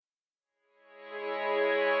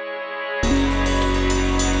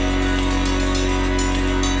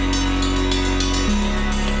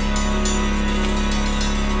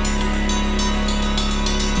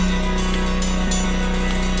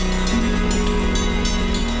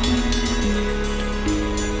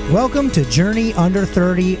Welcome to Journey Under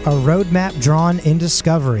 30, a roadmap drawn in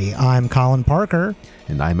discovery. I'm Colin Parker.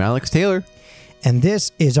 And I'm Alex Taylor. And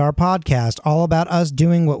this is our podcast all about us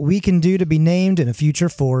doing what we can do to be named in a future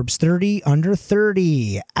Forbes 30 Under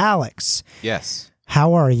 30. Alex. Yes.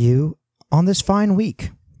 How are you on this fine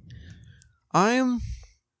week? I'm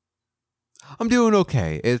doing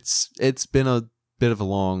okay. It's been a bit of a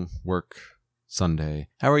long work Sunday.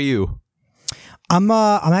 How are you? I'm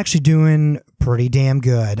actually doing pretty damn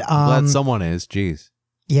good. Glad someone is. Jeez.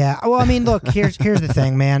 Yeah. Well, I mean, look, here's the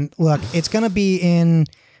thing, man. Look, it's going to be in...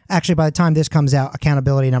 Actually, by the time this comes out,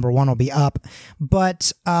 accountability number 1 will be up.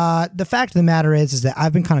 But the fact of the matter is that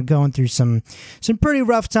I've been kind of going through some pretty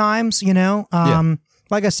rough times, you know?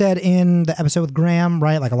 Like I said in the episode with Graham,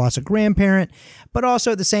 right? Like I lost a grandparent. But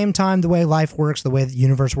also at the same time, the way life works, the way the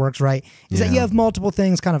universe works, right? Is that you have multiple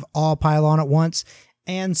things kind of all pile on at once.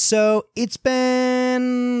 And so it's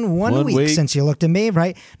been one week since you looked at me,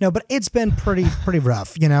 right? No, but it's been pretty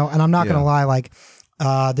rough, you know? And I'm not going to lie, like...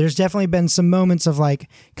 there's definitely been some moments of like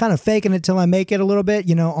kind of faking it till I make it a little bit,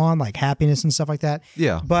 you know, on like happiness and stuff like that.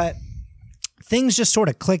 Yeah. But things just sort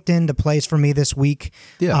of clicked into place for me this week.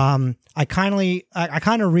 Yeah. I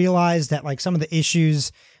kind of realized that like some of the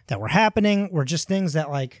issues that were happening were just things that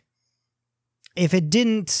like, if it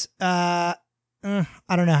didn't, I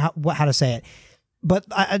don't know how to say it, but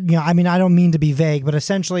I don't mean to be vague, but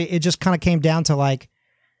essentially it just kind of came down to like,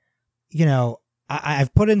 you know,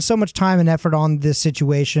 I've put in so much time and effort on this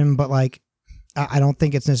situation, but like, I don't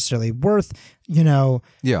think it's necessarily worth, you know,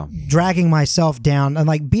 dragging myself down and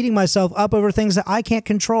like beating myself up over things that I can't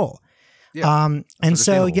control. Yeah. And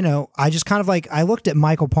so, you know, I just kind of like, I looked at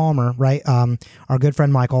Michael Palmer, right? Our good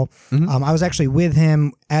friend, Michael. Mm-hmm. I was actually with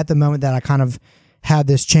him at the moment that I kind of had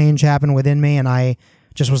this change happen within me. And I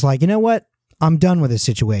just was like, you know what? I'm done with this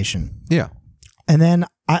situation. Yeah. And then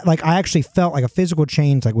I actually felt like a physical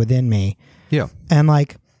change like within me. Yeah. And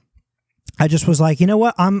like, I just was like, you know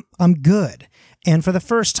what? I'm good. And for the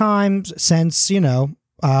first time since, you know,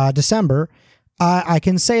 December, I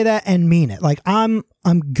can say that and mean it. Like I'm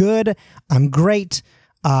good. I'm great.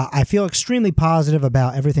 I feel extremely positive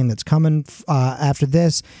about everything that's coming after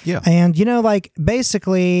this. Yeah. And you know, like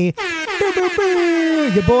basically,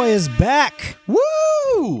 your boy is back.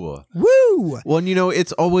 Woo! Woo! Well, and, you know,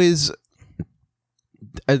 it's always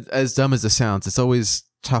as dumb as it sounds. It's always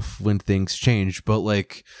tough when things change, but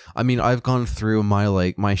like, I mean, I've gone through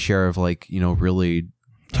my share of like, you know, really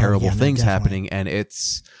terrible things happening, and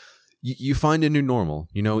it's you find a new normal,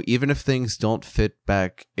 you know, even if things don't fit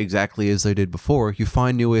back exactly as they did before, you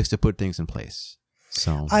find new ways to put things in place.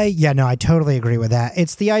 So I totally agree with that.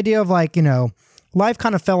 It's the idea of like, you know, life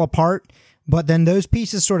kind of fell apart, but then those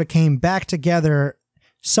pieces sort of came back together.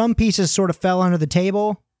 Some pieces sort of fell under the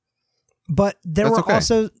table, but there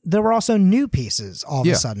were also new pieces all of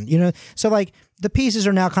a sudden, you know? So like the pieces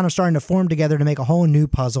are now kind of starting to form together to make a whole new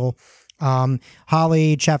puzzle.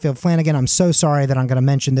 Holly Chatfield Flanagan, I'm so sorry that I'm going to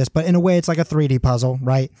mention this, but in a way it's like a 3D puzzle,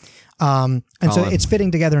 right? And so it's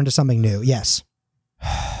fitting together into something new. Yes.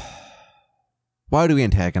 Why do we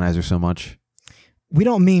antagonize her so much? We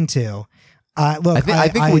don't mean to. Look, I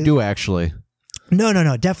think we do actually. No,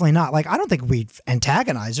 definitely not. Like, I don't think we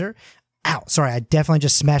antagonize her. Ow, sorry, I definitely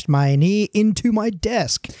just smashed my knee into my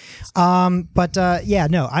desk. I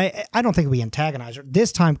don't think we antagonize her.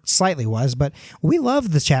 This time slightly was, but we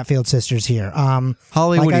love the Chatfield sisters here.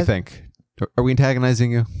 Holly, what do you think? Are we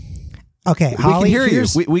antagonizing you? Okay, Holly, we can hear you.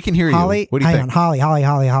 We can hear Holly, you. What do you think?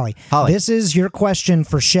 Holly. This is your question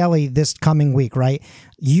for Shelly this coming week, right?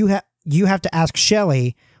 You have to ask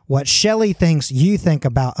Shelly what Shelly thinks you think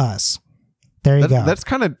about us. There you go. That's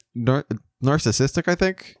kind of narcissistic, I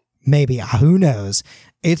think. Maybe. Who knows?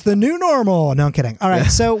 It's the new normal. No, I'm kidding. All right.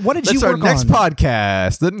 So what did you work on? That's our next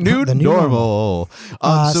podcast, the new normal.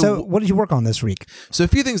 So what did you work on this week? So a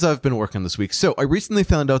few things I've been working on this week. So I recently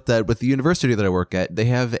found out that with the university that I work at, they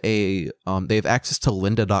have access to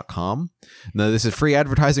lynda.com. Now, this is free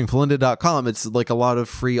advertising for lynda.com. It's like a lot of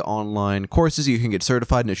free online courses. You can get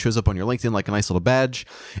certified and it shows up on your LinkedIn like a nice little badge.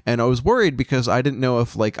 And I was worried because I didn't know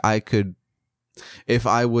if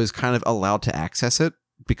I was kind of allowed to access it.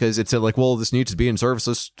 Because it said like, well, this needs to be in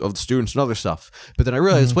services of the students and other stuff. But then I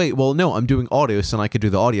realized, wait, well, no, I'm doing audio, so I could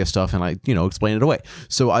do the audio stuff and I, you know, explain it away.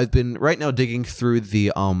 So I've been right now digging through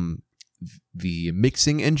the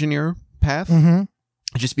mixing engineer path. Mm-hmm.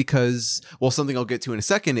 just because, well, something I'll get to in a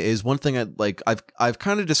second is one thing I've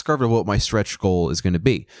kind of discovered what my stretch goal is going to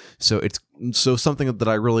be. So something that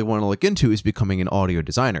I really want to look into is becoming an audio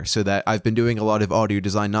designer. So that I've been doing a lot of audio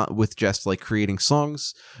design, not with just like creating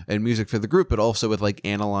songs and music for the group, but also with like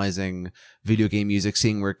analyzing video game music,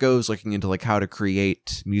 seeing where it goes, looking into like how to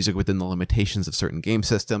create music within the limitations of certain game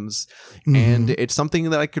systems. And it's something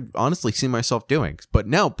that I could honestly see myself doing. But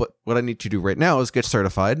what I need to do right now is get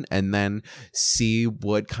certified and then see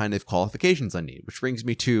what kind of qualifications I need, which brings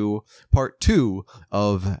me to part 2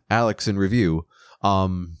 of Alex in Review.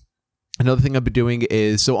 Another thing I've been doing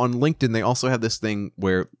is, so on LinkedIn, they also have this thing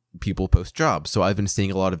where people post jobs. So I've been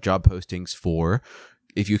seeing a lot of job postings for,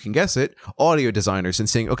 if you can guess it, audio designers, and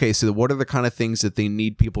saying, okay, so what are the kind of things that they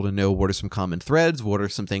need people to know? What are some common threads? What are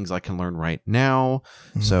some things I can learn right now?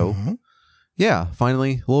 So yeah,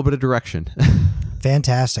 finally, a little bit of direction.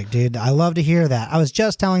 Fantastic, dude. I love to hear that. I was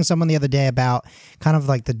just telling someone the other day about kind of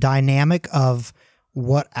like the dynamic of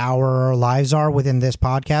what our lives are within this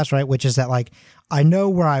podcast, right? Which is that like, I know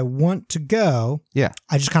where I want to go. Yeah.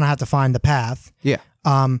 I just kind of have to find the path. Yeah.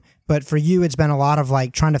 But for you, it's been a lot of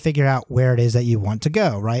like trying to figure out where it is that you want to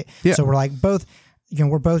go, right? Yeah. So we're like both,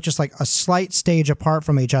 we're both just like a slight stage apart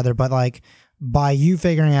from each other, but like by you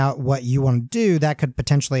figuring out what you want to do, that could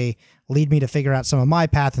potentially lead me to figure out some of my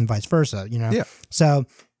path and vice versa, Yeah. So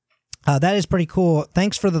that is pretty cool.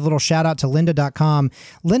 Thanks for the little shout out to lynda.com.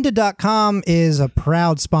 Lynda.com is a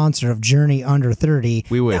proud sponsor of Journey Under 30.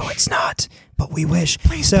 We wish. No, it's not, but we wish.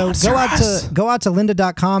 Please so go out to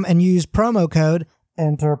lynda.com and use promo code.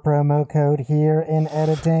 Enter promo code here in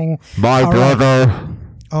editing. My brother. Right.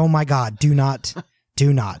 Oh my God. Do not.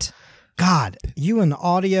 God, you and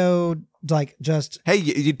audio, like just. Hey,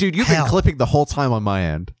 dude, you've been clipping the whole time on my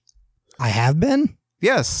end. I have been?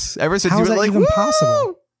 Yes. Ever since How you is were that like, even woo!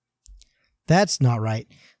 possible? That's not right.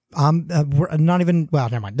 We're not even, well,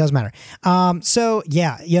 never mind. Doesn't matter. So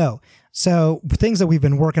yeah, So things that we've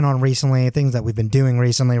been working on recently, things that we've been doing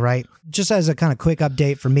recently, right? Just as a kind of quick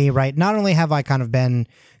update for me, right? Not only have I kind of been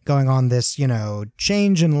going on this,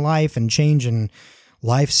 change in life and change in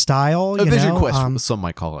lifestyle. A vision quest, some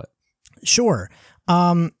might call it. Sure.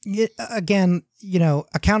 Again,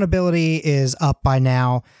 accountability is up by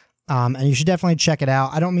now. And you should definitely check it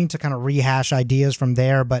out. I don't mean to kind of rehash ideas from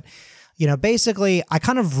there, but basically I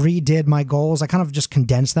kind of redid my goals. I kind of just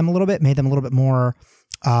condensed them a little bit, made them a little bit more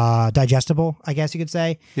digestible, I guess you could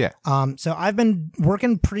say. Yeah. So I've been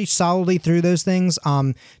working pretty solidly through those things.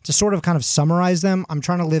 To sort of kind of summarize them, I'm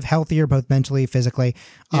trying to live healthier, both mentally, physically.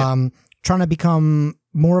 Yeah. Trying to become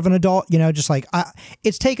more of an adult, just like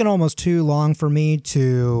it's taken almost too long for me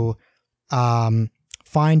to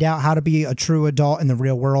find out how to be a true adult in the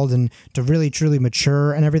real world and to really truly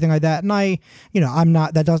mature and everything like that. And I'm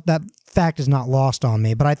not, that fact is not lost on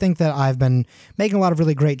me, but I think that I've been making a lot of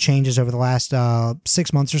really great changes over the last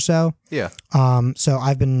 6 months or so. Yeah. So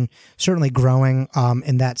I've been certainly growing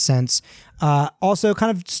in that sense. Also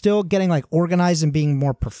kind of still getting like organized and being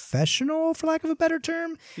more professional, for lack of a better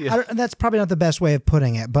term. Yeah. That's probably not the best way of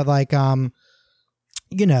putting it, but like,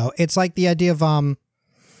 it's like the idea of,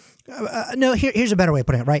 no, here's a better way of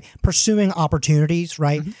putting it, right? Pursuing opportunities,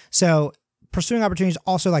 right? Mm-hmm. So pursuing opportunities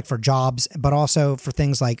also like for jobs, but also for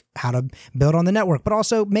things like how to build on the network, but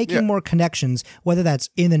also making more connections, whether that's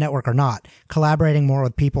in the network or not, collaborating more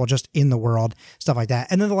with people just in the world, stuff like that.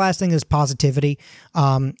 And then the last thing is positivity,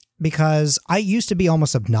 because I used to be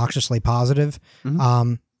almost obnoxiously positive,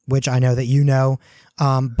 which I know that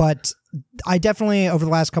but I definitely over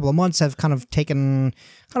the last couple of months have kind of taken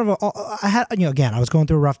I was going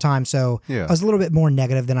through a rough time, so I was a little bit more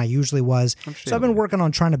negative than I usually was. So I've been working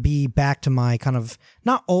on trying to be back to my kind of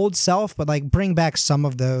not old self, but like bring back some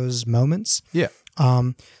of those moments. Yeah.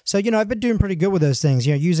 So I've been doing pretty good with those things,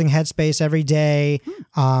 using Headspace every day,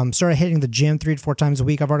 started hitting the gym 3 to 4 times a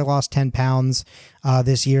week. I've already lost 10 pounds,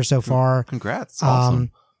 this year so far. Congrats.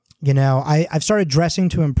 Awesome. I've started dressing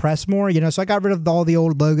to impress more, so I got rid of all the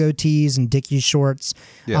old logo tees and Dickies shorts.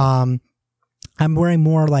 Yeah. I'm wearing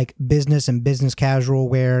more like business and business casual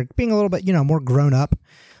wear, being a little bit, more grown up.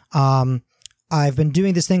 I've been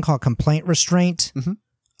doing this thing called complaint restraint,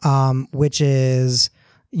 which is,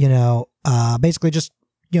 basically just,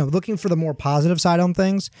 looking for the more positive side on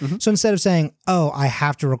things. So instead of saying, oh, I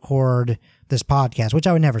have to record this podcast, which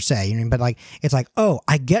I would never say, but like, it's like, oh,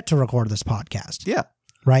 I get to record this podcast. Yeah.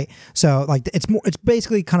 Right. So like it's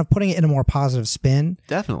basically kind of putting it in a more positive spin.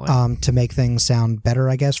 Definitely. To make things sound better,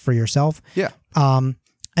 I guess, for yourself. Yeah. And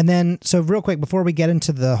then, so real quick, before we get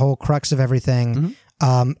into the whole crux of everything,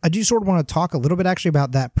 I do sort of want to talk a little bit actually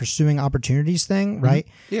about that pursuing opportunities thing, right?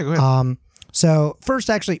 Yeah, go ahead. So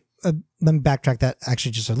first, actually, let me backtrack that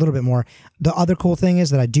actually just a little bit more. The other cool thing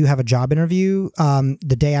is that I do have a job interview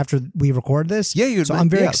the day after we record this. Yeah, so I'm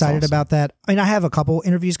very excited about that. I mean, I have a couple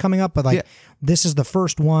interviews coming up, but like this is the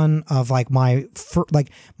first one of like my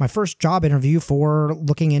first job interview for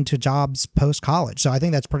looking into jobs post college. So I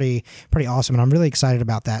think that's pretty awesome, and I'm really excited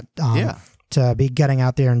about that. To be getting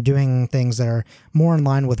out there and doing things that are more in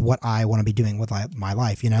line with what I want to be doing with my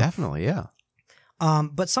life. Definitely, yeah.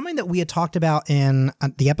 But something that we had talked about in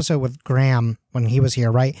the episode with Graham when he was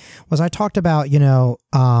here, right, was I talked about,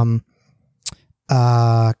 God,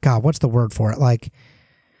 what's the word for it? Like,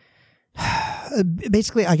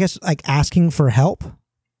 basically, I guess, like asking for help,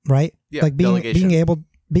 right? Yeah, like being able,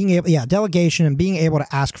 delegation and being able to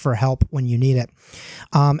ask for help when you need it.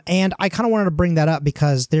 And I kind of wanted to bring that up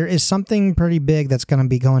because there is something pretty big that's going to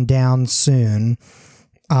be going down soon.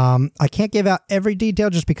 I can't give out every detail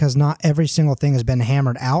just because not every single thing has been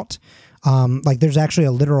hammered out. Like there's actually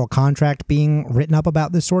a literal contract being written up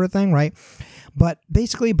about this sort of thing, right? But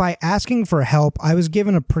basically by asking for help, I was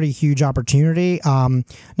given a pretty huge opportunity,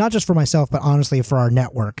 not just for myself, but honestly for our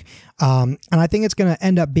network. And I think it's going to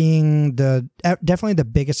end up being definitely the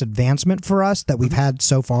biggest advancement for us that we've had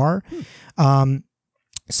so far.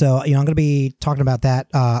 So, I'm going to be talking about that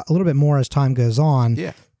a little bit more as time goes on.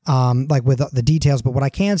 Yeah. Like with the details, but what I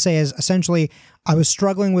can say is essentially I was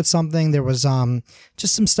struggling with something. There was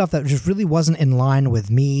just some stuff that just really wasn't in line with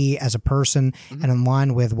me as a person and in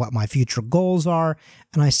line with what my future goals are.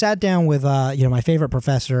 And I sat down with my favorite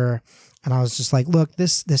professor, and I was just like, look,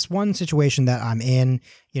 this one situation that I'm in,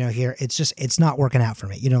 here, it's not working out for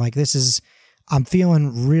me. I'm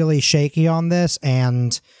feeling really shaky on this,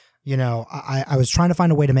 and I was trying to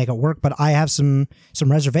find a way to make it work, but I have some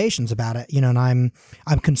reservations about it, and I'm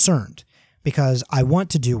concerned because I want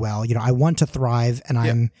to do well, I want to thrive, and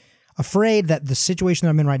I'm afraid that the situation that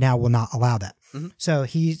I'm in right now will not allow that. So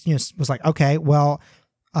he was like, okay, well,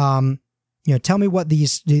 tell me what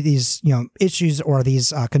these issues or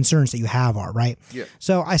these concerns that you have are, right? Yeah.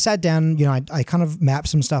 So I sat down, I kind of mapped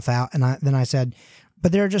some stuff out, and then I said,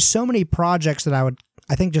 but there are just so many projects that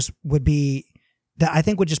I think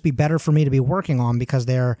would just be better for me to be working on because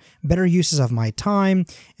they're better uses of my time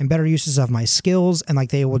and better uses of my skills. And like,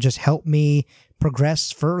 they will just help me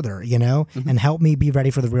progress further, and help me be ready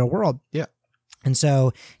for the real world. Yeah. And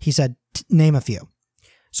so he said, name a few.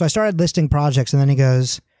 So I started listing projects, and then he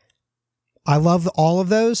goes, I love all of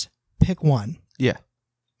those. Pick one. Yeah.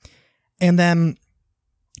 And then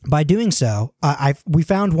by doing so, we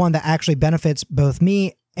found one that actually benefits both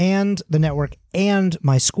me and the network and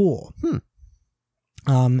my school.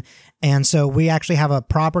 And so we actually have a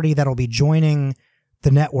property that'll be joining the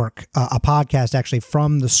network, a podcast actually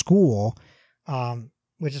from the school,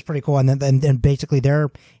 which is pretty cool. And then basically they're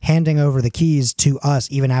handing over the keys to us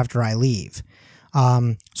even after I leave.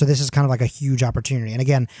 So this is kind of like a huge opportunity. And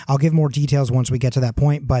again, I'll give more details once we get to that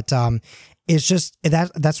point, but, it's just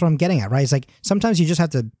that's what I'm getting at, right? It's like, sometimes you just have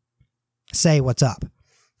to say what's up.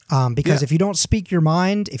 Because if you don't speak your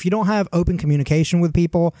mind, if you don't have open communication with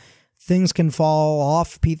people, things can fall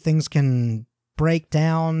off, things can break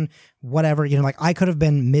down, whatever. Like I could have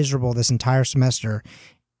been miserable this entire semester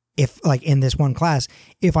if like in this one class,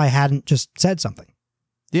 if I hadn't just said something.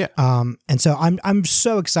 Yeah. And so I'm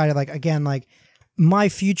so excited. Like, again, like my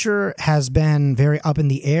future has been very up in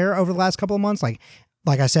the air over the last couple of months.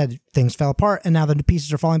 Like I said, things fell apart and now the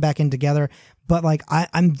pieces are falling back in together. But like,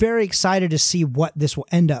 I'm very excited to see what this will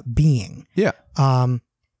end up being. Yeah.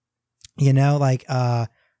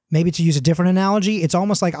 Maybe to use a different analogy, it's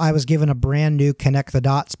almost like I was given a brand new connect the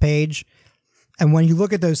dots page. And when you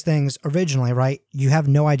look at those things originally, right, you have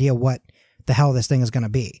no idea what the hell this thing is going to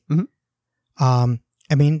be.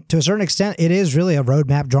 I mean, to a certain extent, it is really a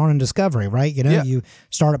roadmap drawn in Discovery, right? You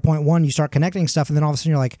start at point one, you start connecting stuff, and then all of a sudden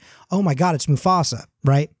you're like, oh my God, it's Mufasa,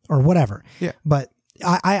 right? Or whatever. Yeah. But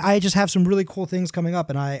I just have some really cool things coming up,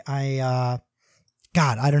 and God,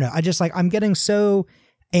 I don't know. I just I'm getting so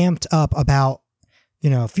amped up about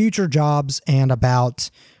future jobs and about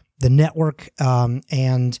the network,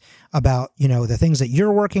 and about, the things that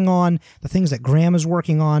you're working on, the things that Graham is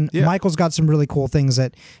working on. Yeah. Michael's got some really cool things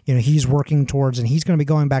that, he's working towards, and he's going to be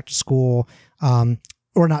going back to school,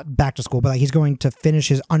 or not back to school, but like he's going to finish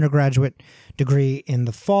his undergraduate degree in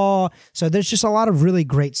the fall. So there's just a lot of really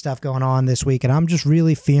great stuff going on this week. And I'm just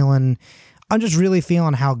really feeling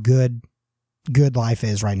how good life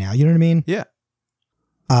is right now. You know what I mean? Yeah.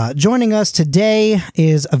 Joining us today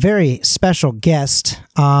is a very special guest.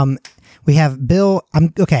 We have Bill.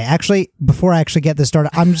 Actually, before I actually get this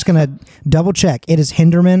started, I'm just going to double check. It is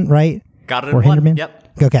Hinderman, right? Got it. Or Hinderman? Yep.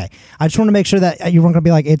 Okay. I just want to make sure that you weren't going to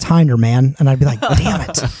be like, it's Hinder, man. And I'd be like, damn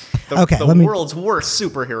it. Okay. The world's worst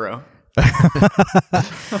superhero.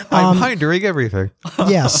 I'm hindering everything.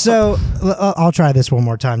 Yeah. So I'll try this one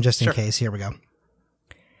more time just in case. Here we go.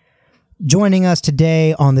 Joining us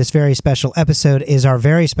today on this very special episode is our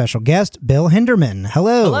very special guest, Bill Hinderman.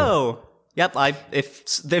 Hello. Hello. Yep. If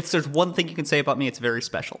there's one thing you can say about me, it's very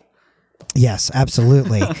special. Yes,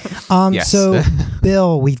 absolutely. Yes. So,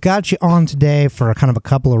 Bill, we've got you on today for kind of a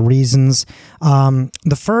couple of reasons.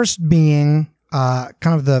 The first being kind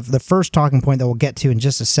of the first talking point that we'll get to in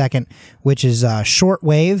just a second, which is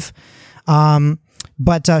shortwave.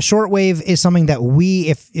 But shortwave is something that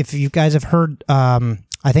if you guys have heard,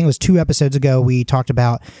 I think it was 2 episodes ago, we talked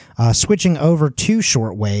about switching over to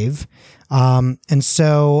shortwave. And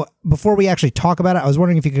so before we actually talk about it, I was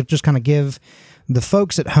wondering if you could just kind of give the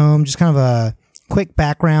folks at home just kind of a quick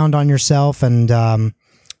background on yourself and kind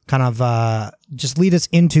of just lead us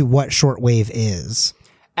into what shortwave is.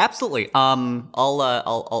 Absolutely.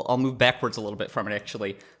 I'll move backwards a little bit from it,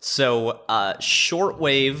 actually. So,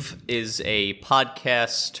 Shortwave is a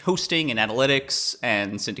podcast hosting and analytics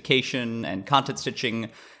and syndication and content stitching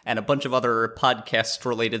and a bunch of other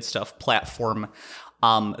podcast-related stuff platform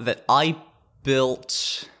that I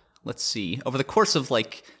built, let's see, over the course of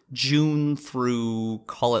like June through,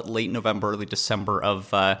 call it late November, early December of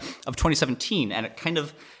 2017, and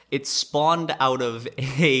it spawned out of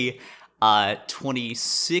a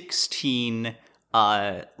 2016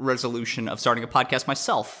 resolution of starting a podcast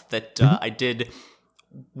myself that I did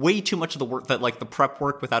way too much of the work, that like the prep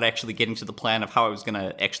work, without actually getting to the plan of how I was going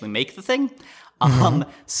to actually make the thing.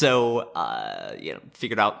 So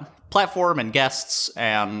figured out platform and guests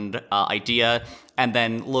and idea, and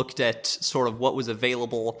then looked at sort of what was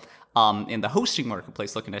available in the hosting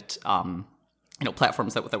marketplace, looking at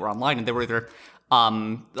platforms that were online, and they were either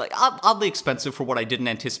like oddly expensive for what I didn't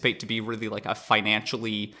anticipate to be really like a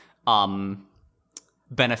financially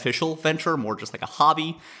beneficial venture, more just like a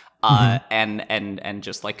hobby, and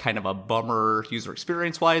just like kind of a bummer user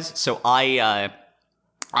experience wise. So I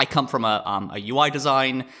come from a UI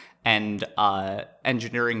design and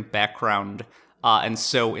engineering background, and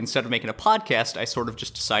so instead of making a podcast, I sort of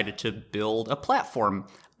just decided to build a platform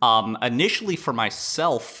initially for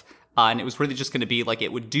myself. And it was really just going to be like,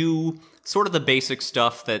 it would do sort of the basic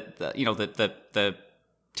stuff that, the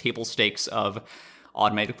table stakes of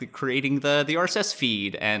automatically creating the RSS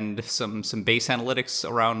feed and some base analytics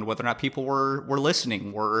around whether or not people were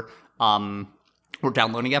listening, were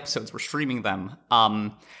downloading episodes, were streaming them.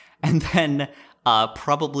 And then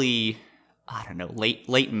probably, I don't know,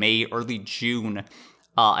 late May, early June,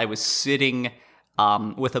 I was sitting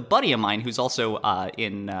with a buddy of mine who's also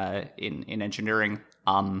in engineering.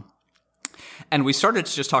 And we started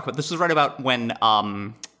to just talk about, this was right about when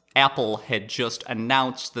Apple had just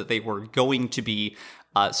announced that they were going to be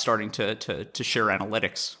starting to share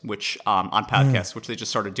analytics, which on podcasts, which they just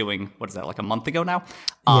started doing, what is that, like a month ago now?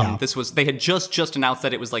 They had just announced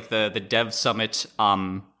that it was like the Dev Summit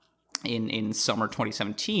in summer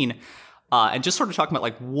 2017, and just sort of talking about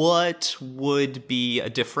like what would be a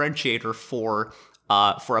differentiator for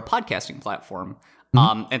a podcasting platform.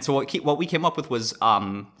 And so what we came up with was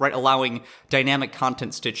allowing dynamic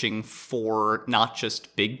content stitching for not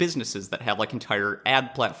just big businesses that have like entire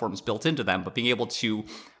ad platforms built into them, but being able to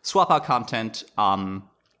swap out content and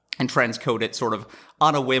transcode it sort of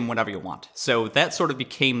on a whim whenever you want. So that sort of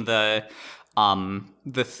became the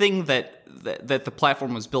thing that the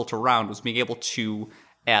platform was built around, was being able to,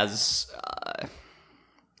 as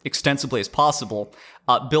extensively as possible,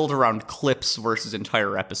 build around clips versus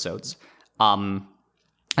entire episodes.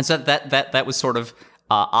 And so that was sort of,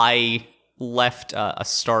 I left a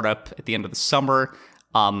startup at the end of the summer,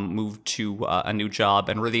 moved to a new job,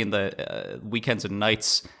 and really in the weekends and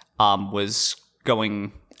nights was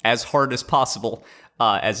going as hard as possible,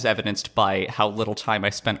 as evidenced by how little time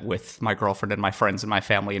I spent with my girlfriend and my friends and my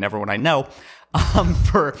family and everyone I know,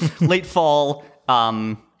 for late fall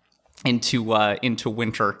into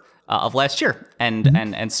winter of last year,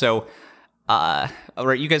 and so. All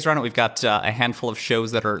right, you guys around it, we've got a handful of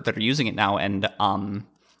shows that are using it now, and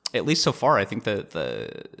at least so far, I think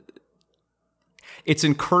it's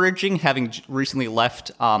encouraging, having recently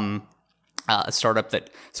left a startup that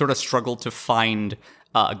sort of struggled to find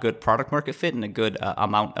a good product market fit and a good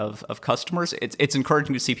amount of customers. It's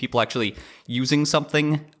encouraging to see people actually using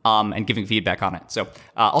something and giving feedback on it. So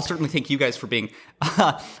I'll certainly thank you guys for being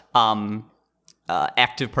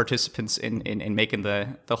active participants in making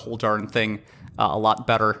the whole darn thing a lot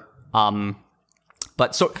better.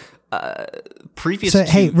 But so previous. So, to,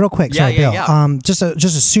 hey, real quick, sorry, Bill. Just a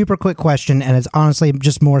super quick question, and it's honestly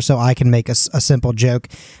just more so I can make a simple joke.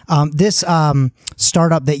 This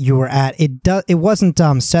startup that you were at, it wasn't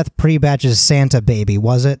Seth Prebatch's Santa Baby,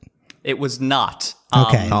 was it? It was not.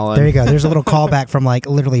 Okay, there you go. There's a little callback from like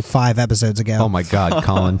literally 5 episodes ago. Oh my God,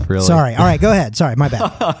 Colin, really? Sorry. All right, go ahead. Sorry, my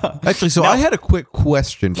bad. Actually, so I had a quick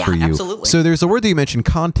question for you. Absolutely. So there's a word that you mentioned,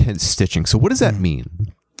 content stitching. So what does that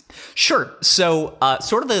mean? Sure. So,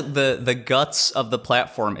 sort of the guts of the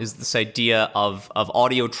platform is this idea of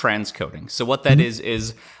audio transcoding. So what that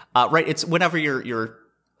is right. It's whenever you're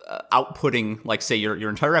outputting, like, say, your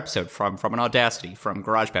entire episode from an Audacity, from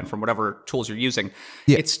GarageBand, from whatever tools you're using.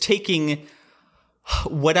 Yeah. It's taking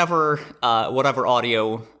whatever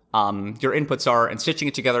audio your inputs are and stitching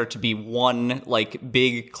it together to be one like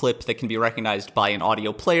big clip that can be recognized by an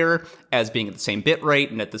audio player as being at the same bit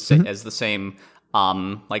rate and at the as the same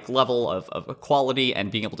like level of quality,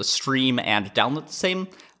 and being able to stream and download the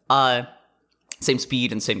same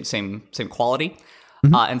speed and same quality.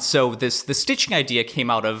 And so the stitching idea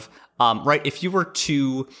came out of right, if you were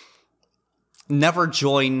to never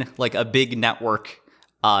join like a big network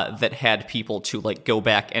that had people to like go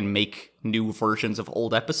back and make new versions of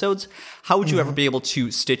old episodes, how would you ever be able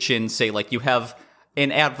to stitch in, say, like you have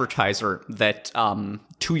an advertiser that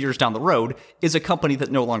 2 years down the road is a company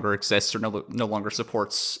that no longer exists or no longer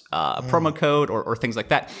supports promo code or things like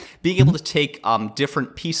that. Being able to take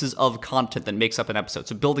different pieces of content that makes up an episode.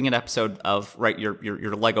 So building an episode of, right,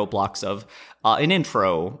 your Lego blocks of an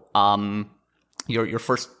intro, your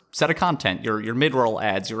first set of content, your mid-roll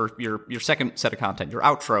ads, your second set of content, your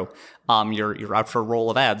outro, your outro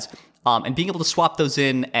roll of ads. And being able to swap those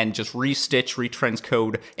in and just restitch,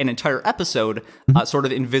 retranscode an entire episode, sort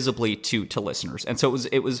of invisibly to listeners. And so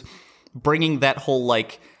it was bringing that whole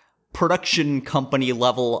like production company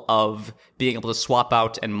level of being able to swap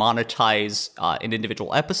out and monetize an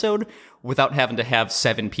individual episode without having to have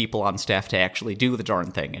 7 people on staff to actually do the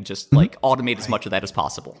darn thing, and just like automate as much of that as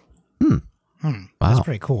possible. Wow. That's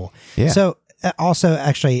pretty cool. Yeah. So also,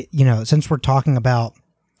 actually, since we're talking about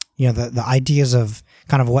the ideas of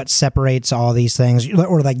kind of what separates all these things,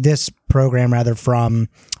 or like this program rather, from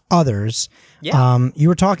others. Yeah. You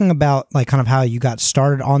were talking about like kind of how you got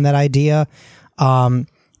started on that idea.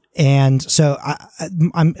 And so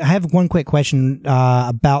I have one quick question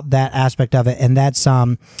about that aspect of it. And that's,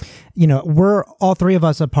 we're all 3 of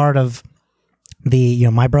us a part of the,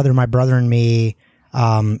 my brother and me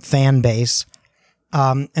fan base.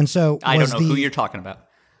 And so I don't know who you're talking about.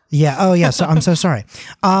 Yeah. Oh, yeah. So I'm so sorry.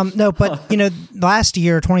 No, but last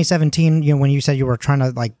year, 2017, when you said you were trying to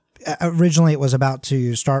like, originally it was about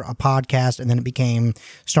to start a podcast, and then it became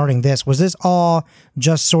starting this. Was this all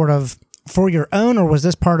just sort of for your own, or was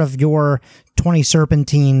this part of your 20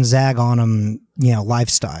 Serpentine zag on them,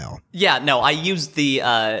 lifestyle? Yeah. No, I used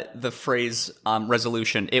the phrase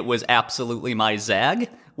resolution. It was absolutely my zag.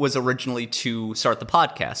 Was originally to start the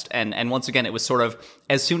podcast, and once again, it was sort of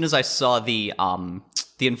as soon as I saw the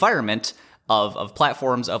environment of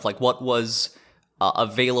platforms, of like what was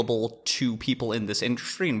available to people in this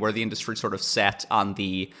industry and where the industry sort of sat on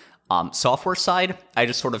the software side, I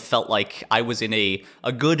just sort of felt like I was in a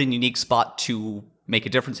good and unique spot to make a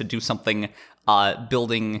difference and do something,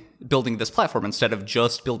 building this platform instead of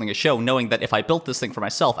just building a show, knowing that if I built this thing for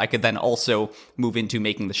myself, I could then also move into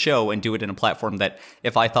making the show and do it in a platform that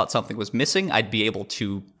if I thought something was missing, I'd be able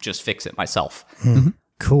to just fix it myself. Mm-hmm.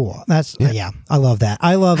 Cool. That's I love that.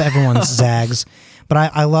 I love everyone's zags, but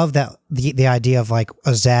I love that the idea of like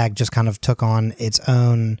a zag just kind of took on its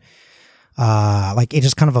own, like it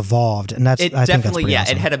just kind of evolved, and that's, I think that's pretty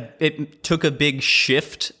awesome. It took a big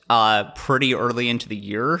shift pretty early into the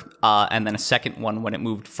year, and then a second one when it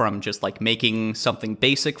moved from just like making something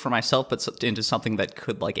basic for myself, but into something that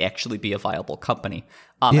could like actually be a viable company.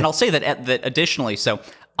 And I'll say that additionally, so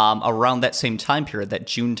around that same time period, that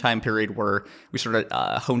June time period, where we sort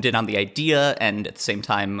of honed in on the idea, and at the same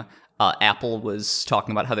time, Apple was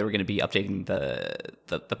talking about how they were going to be updating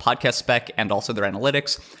the podcast spec and also their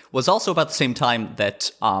analytics, was also about the same time that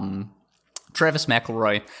Travis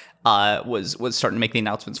McElroy was starting to make the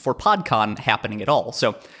announcements for PodCon happening at all.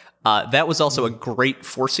 So that was also a great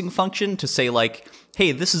forcing function to say like,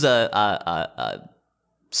 hey, this is a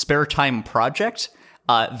spare time project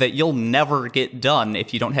that you'll never get done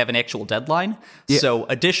if you don't have an actual deadline. Yeah. So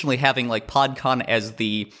additionally, having like PodCon as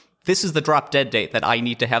this is the drop dead date that I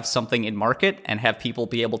need to have something in market and have people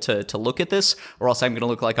be able to look at this, or else I'm going to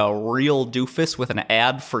look like a real doofus with an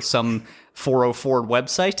ad for some 404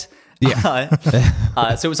 website. Yeah.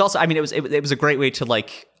 So it was also, I mean, it was a great way to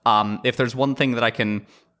like, if there's one thing that I can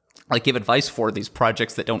like give advice for these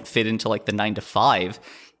projects that don't fit into like the 9 to 5,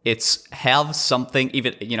 it's have something,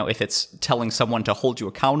 even, you know, if it's telling someone to hold you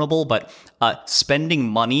accountable, but spending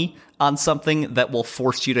money on something that will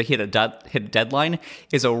force you to hit a deadline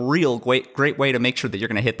is a real great way to make sure that you're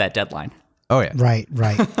going to hit that deadline. Oh yeah. Right.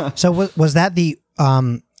 So was that the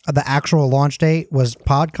actual launch date was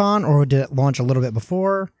PodCon, or did it launch a little bit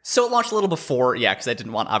before? So it launched a little before, yeah, because I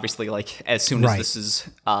didn't want, obviously, like, as soon as this is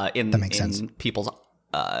in people's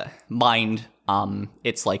mind,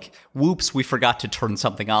 it's like, whoops, we forgot to turn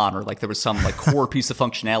something on, or like there was some like core piece of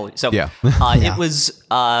functionality. So it was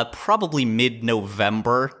probably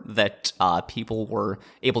mid-November that people were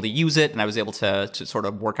able to use it, and I was able to sort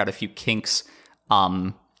of work out a few kinks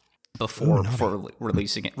before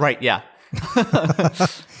releasing it. Right, yeah.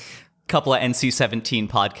 Couple of NC-17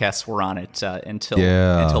 podcasts were on it until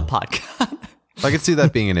PodCon. I could see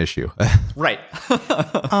that being an issue. Right.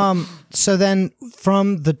 So then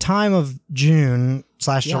from the time of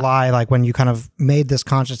June/July, like when you kind of made this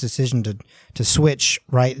conscious decision to switch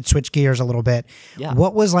gears a little bit,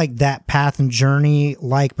 what was like that path and journey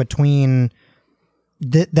like between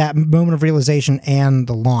that moment of realization and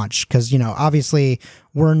the launch? Because, you know, obviously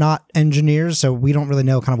we're not engineers, so we don't really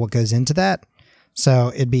know kind of what goes into that.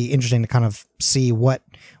 So it'd be interesting to kind of see what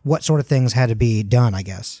sort of things had to be done, I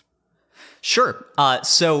guess. Sure.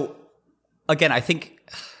 So again, I think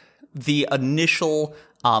the initial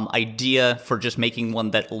idea for just making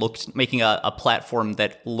a platform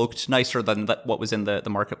that looked nicer than what was in the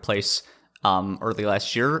marketplace early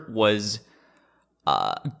last year was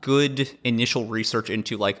good initial research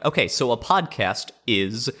into, like, okay, so a podcast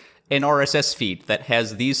is an RSS feed that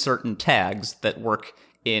has these certain tags that work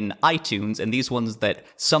in iTunes, and these ones that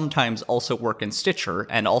sometimes also work in Stitcher,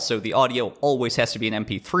 and also the audio always has to be an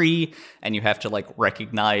MP3, and you have to like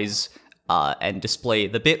recognize and display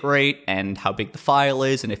the bitrate and how big the file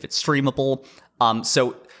is and if it's streamable.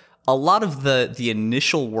 So a lot of the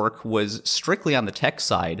initial work was strictly on the tech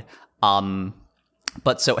side.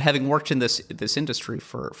 But so having worked in this industry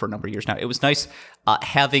for a number of years now, it was nice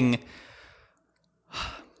having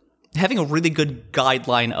a really good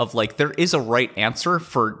guideline of, like, there is a right answer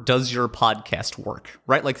for, does your podcast work,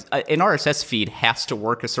 right? Like, an RSS feed has to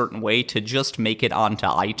work a certain way to just make it onto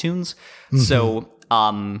iTunes. Mm-hmm. So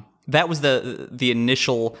that was the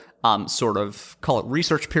initial sort of, call it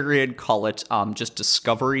research period, call it just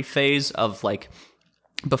discovery phase of, like,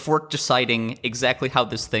 before deciding exactly how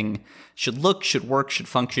this thing should look, should work, should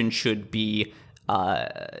function, should be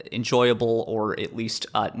enjoyable, or at least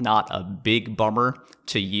not a big bummer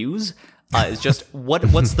to use, is just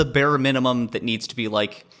what's the bare minimum that needs to be,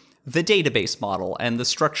 like, the database model and the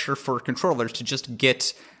structure for controllers to just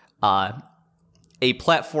get a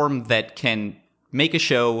platform that can make a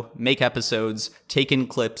show, make episodes, take in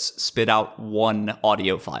clips, spit out one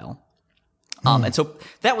audio file. And so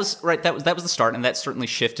that was right. That was the start, and that certainly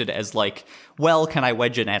shifted as, like, well, can I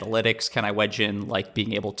wedge in analytics? Can I wedge in, like,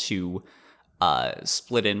 being able to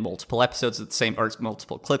split in multiple episodes at the same, or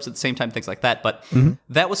multiple clips at the same time, things like that. But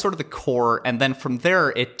that was sort of the core, and then from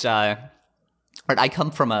there, I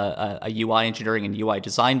come from a UI engineering and UI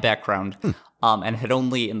design background, and had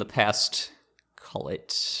only in the past, call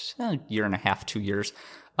it a year and a half, 2 years,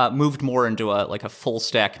 moved more into a full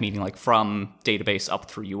stack, meaning like from database up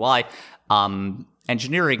through UI.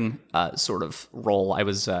 Engineering sort of role. I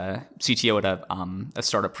was CTO at a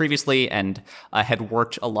startup previously, and I had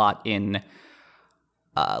worked a lot in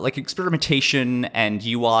like experimentation and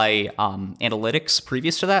UI analytics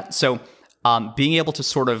previous to that. So being able to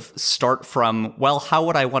sort of start from, well, how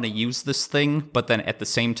would I want to use this thing, but then at the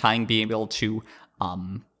same time being able to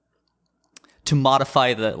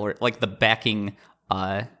modify the backing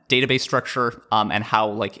database structure and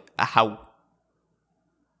how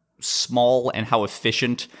small and how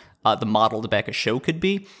efficient the model to back a show could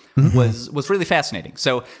be was really fascinating.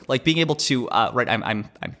 So, like, being able to I'm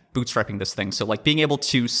bootstrapping this thing. So, like, being able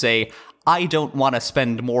to say, I don't want to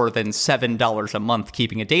spend more than $7 a month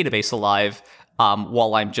keeping a database alive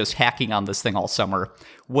while I'm just hacking on this thing all summer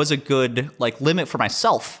was a good, like, limit for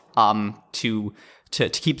myself to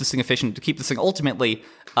keep this thing efficient, to keep this thing ultimately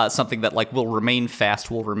something that, like, will remain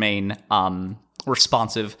fast, will remain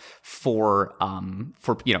responsive for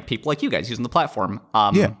people like you guys using the platform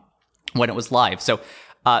when it was live. So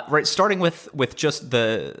starting with just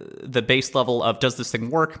the base level of, does this thing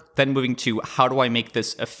work, then moving to, how do I make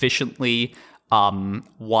this efficiently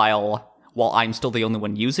while I'm still the only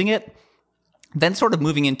one using it, then sort of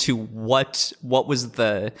moving into what was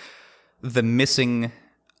the missing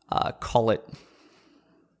call it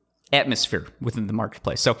atmosphere within the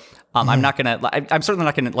marketplace. So I'm certainly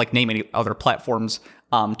not gonna like name any other platforms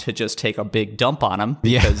to just take a big dump on them,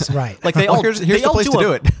 because right. like they all here's the place to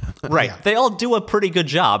do it. Right. Yeah. They all do a pretty good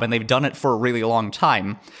job, and they've done it for a really long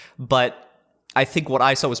time. But I think what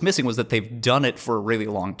I saw was missing was that they've done it for a really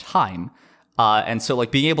long time. And so,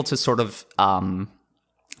 like, being able to sort of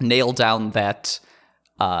nail down that,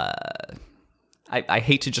 I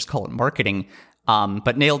hate to just call it marketing,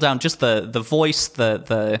 but nail down just the voice,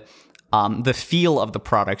 the feel of the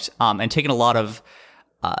product, and taking a lot of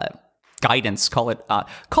guidance, call it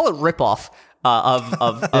ripoff.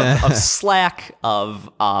 Of Slack,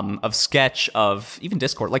 of Sketch, of even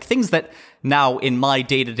Discord, like things that now in my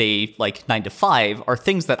day-to-day, like 9 to 5, are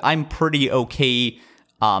things that I'm pretty okay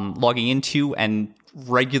logging into and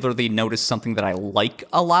regularly notice something that I like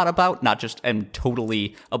a lot about, not just am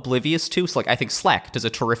totally oblivious to. So like I think Slack does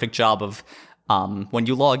a terrific job of when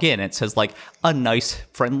you log in, it says like a nice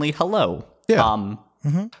friendly hello. Yeah.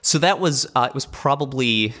 So that was it was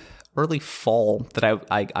probably early fall that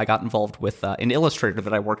I got involved with an illustrator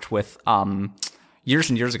that I worked with years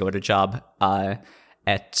and years ago at a job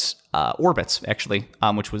at Orbitz, actually,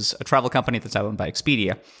 which was a travel company that's owned by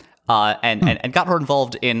Expedia. And got her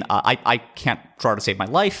involved in, I can't draw to save my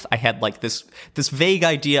life. I had like this vague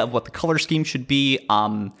idea of what the color scheme should be,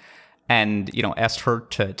 and, you know, asked her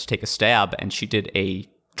to take a stab, and she did a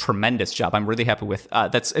tremendous job. I'm really happy with,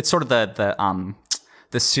 it's sort of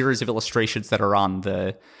the series of illustrations that are on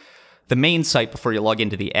the main site before you log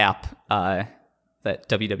into the app, that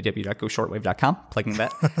www.goshortwave.com, plugging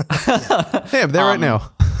that. Hey, I'm there right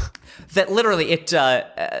now. That literally,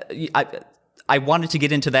 I wanted to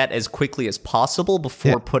get into that as quickly as possible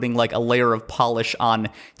before putting like a layer of polish on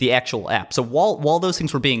the actual app. So while those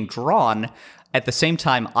things were being drawn, at the same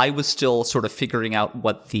time, I was still sort of figuring out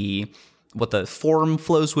what the forum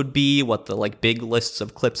flows would be, what the like big lists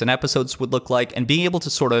of clips and episodes would look like, and being able to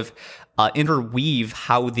sort of interweave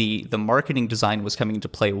how the marketing design was coming into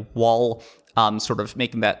play while sort of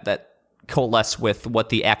making that coalesce with what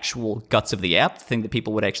the actual guts of the app, the thing that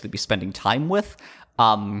people would actually be spending time with,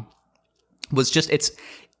 was just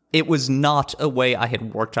it was not a way I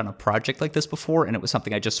had worked on a project like this before, and it was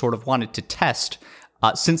something I just sort of wanted to test.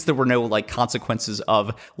 Since there were no like consequences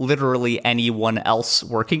of literally anyone else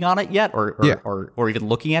working on it yet, or even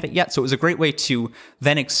looking at it yet, so it was a great way to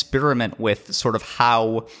then experiment with sort of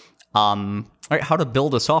how to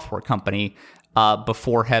build a software company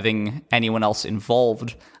before having anyone else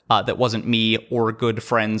involved that wasn't me or good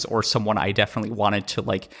friends or someone I definitely wanted to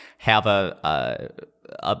like have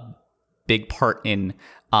a big part in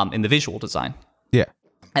the visual design. Yeah,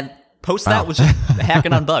 and post that was just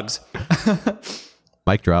hacking on bugs.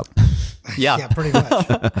 Mic drop. Yeah, pretty much.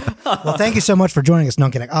 Well, thank you so much for joining us. No,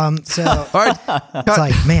 I'm kidding. So All right. it's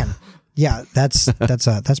like, man, yeah, that's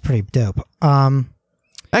pretty dope.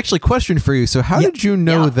 Actually, question for you. So, how did you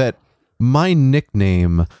know that my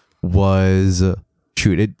nickname was?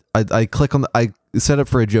 I click on I set up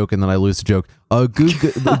for a joke and then I lose the joke.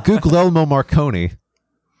 Guglielmo Marconi.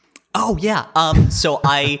 Oh yeah. So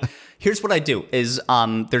here's what I do is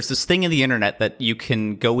there's this thing in the internet that you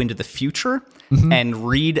can go into the future and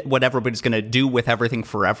read what everybody's going to do with everything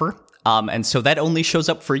forever. And so that only shows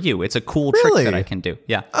up for you. It's a cool trick that I can do.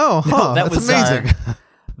 Yeah. Oh, that's amazing.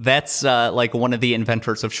 That's like one of the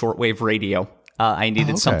inventors of shortwave radio. I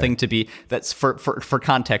needed something to be that's for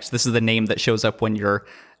context. This is the name that shows up when you're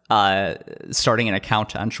starting an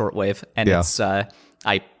account on shortwave, and it's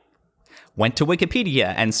I went to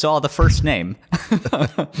Wikipedia and saw the first name.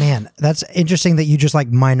 Man, that's interesting that you just like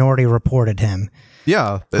minority reported him.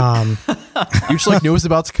 Yeah. You just like knew I was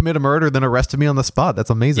about to commit a murder, then arrested me on the spot. That's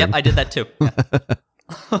amazing. Yep, I did that too.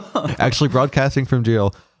 Yeah. Actually broadcasting from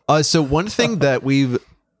jail. So one thing that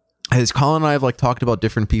as Colin and I have like talked about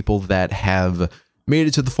different people that have made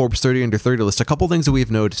it to the Forbes 30 under 30 list, a couple things that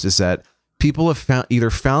we've noticed is that people have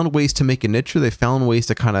found ways to make a niche, or they've found ways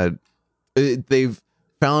to kind of, they've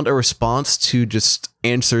found a response to just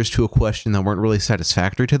answers to a question that weren't really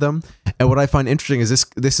satisfactory to them. And what I find interesting is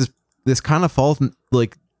this kind of falls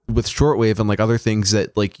like with shortwave and like other things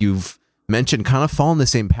that like you've mentioned kind of fall in the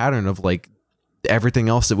same pattern of like everything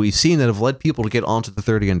else that we've seen that have led people to get onto the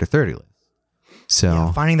 30 under 30 list.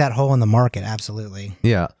 So finding that hole in the market, absolutely.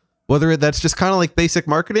 Yeah. Whether that's just kind of like basic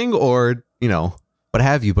marketing or, you know, what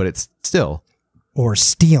have you, but it's still. Or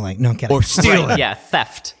stealing. No, I'm kidding. Or stealing. Right, yeah,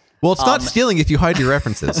 theft. Well, it's not stealing if you hide your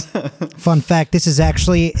references. Fun fact, this is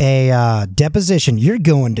actually a deposition. You're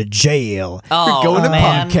going to jail. Oh, You're going to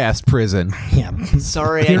man. podcast prison. Yeah.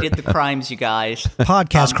 Sorry, I did the crimes, you guys.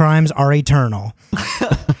 Podcast crimes are eternal.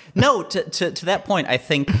 No, to that point, I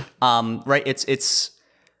think right.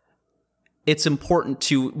 It's important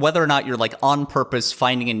to, whether or not you're like on purpose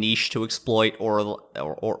finding a niche to exploit,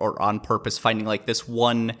 or on purpose finding like this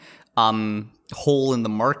one hole in the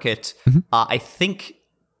market. I think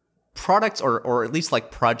products or at least like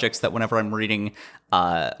projects that whenever I'm reading,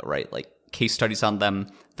 like case studies on them,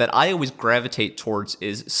 that I always gravitate towards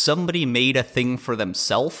is somebody made a thing for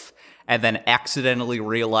themselves and then accidentally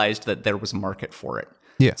realized that there was a market for it.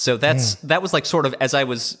 Yeah. So that was like sort of as I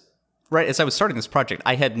was starting this project,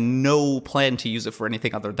 I had no plan to use it for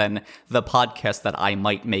anything other than the podcast that I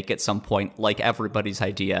might make at some point, like everybody's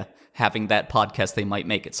idea, having that podcast they might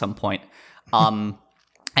make at some point. And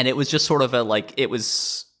it was just sort of it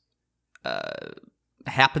was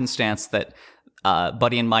happenstance that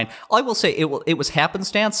buddy of mine, I will say it was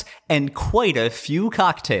happenstance and quite a few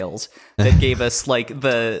cocktails that gave us like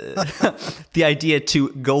the idea to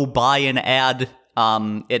go buy an ad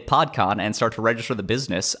at PodCon and start to register the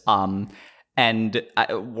business. And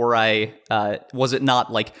was it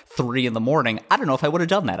not like 3 a.m? I don't know if I would have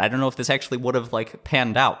done that. I don't know if this actually would have like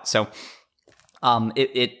panned out. So,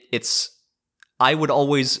 I would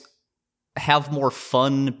always have more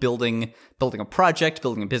fun building a project,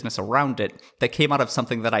 building a business around it that came out of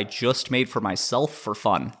something that I just made for myself for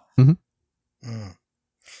fun.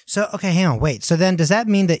 So, okay, hang on, wait. So then does that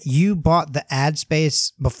mean that you bought the ad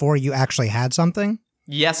space before you actually had something?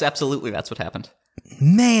 Yes, absolutely. That's what happened.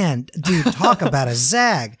 Man, dude, talk about a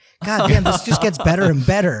zag. God damn, this just gets better and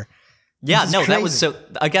better. Yeah, no, crazy.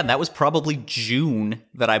 that was probably June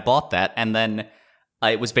that I bought that. And then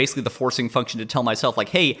it was basically the forcing function to tell myself, like,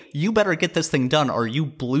 hey, you better get this thing done or you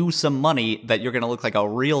blew some money that you're going to look like a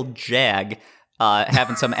real jag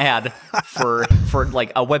having some ad for like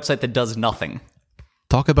a website that does nothing.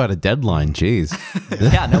 Talk about a deadline, jeez.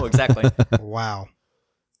 Yeah, no, exactly. Wow.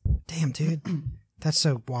 Damn, dude. That's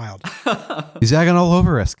so wild. He's zagging all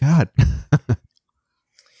over us. God.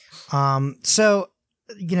 So,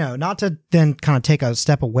 not to then kind of take a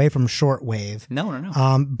step away from shortwave.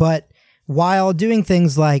 No. But while doing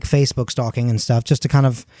things like Facebook stalking and stuff, just to kind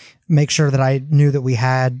of make sure that I knew that we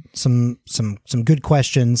had some good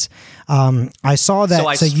questions, I saw that. So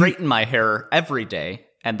I straighten my hair every day.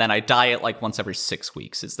 And then I dye it like once every 6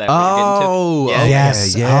 weeks. Is that what you're getting to? Yeah,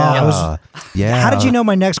 yes. Yeah. How did you know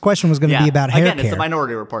my next question was going to be about hair Again, care? it's the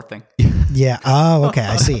Minority Report thing. Yeah. Oh, okay.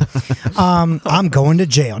 I see. I'm going to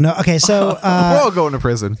jail. No. Okay. So we're all going to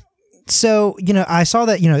prison. So I saw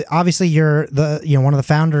that obviously you're the one of the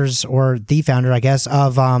founders or the founder, I guess,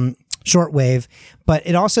 of Shortwave, but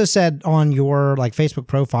it also said on your like Facebook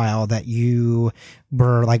profile that you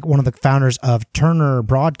were like one of the founders of Turner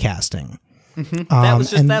Broadcasting.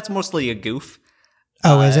 That's mostly a goof.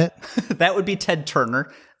 Oh, is it? That would be Ted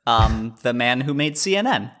Turner, the man who made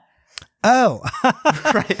CNN. Oh,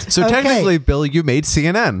 right. So technically, Bill, you made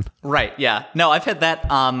CNN. Right. Yeah. No, I've had that.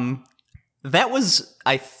 That was,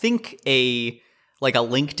 I think, a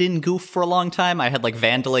LinkedIn goof for a long time. I had like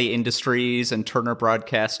Vandalay Industries and Turner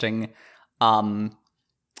Broadcasting, and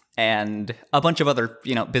a bunch of other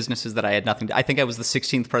businesses that I had nothing to. I think I was the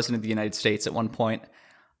 16th president of the United States at one point.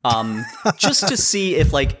 Just to see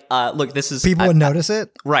if look, this is people would notice it.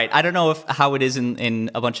 Right. I don't know how it is in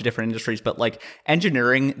a bunch of different industries, but like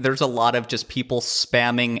engineering, there's a lot of just people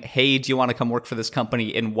spamming, hey, do you want to come work for this company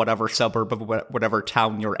in whatever suburb of whatever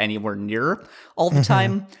town you're anywhere near all the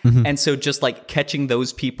time. And so just like catching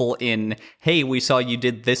those people in, hey, we saw you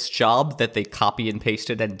did this job that they copy and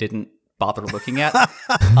pasted and didn't bother looking at.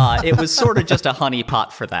 It was sort of just a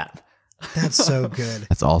honeypot for that. That's so good.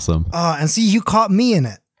 That's awesome. Oh, and see, you caught me in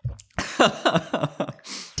it.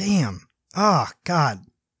 Damn. Oh God,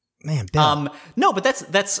 man. Bill. No, but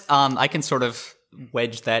that's I can sort of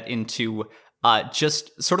wedge that into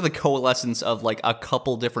just sort of the coalescence of like a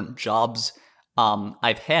couple different jobs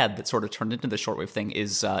I've had that sort of turned into the shortwave thing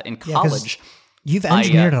is in college. You've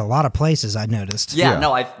engineered at a lot of places, I noticed. Yeah,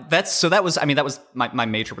 no, that was my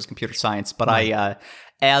major was computer science, but I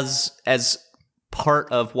as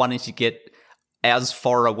part of wanting to get as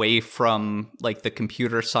far away from like the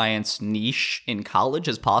computer science niche in college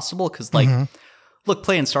as possible, because like look,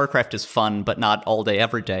 playing StarCraft is fun, but not all day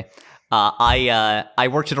every day. I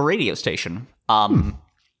worked at a radio station, and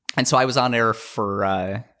so I was on air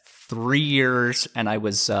for 3 years, and I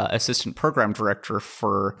was assistant program director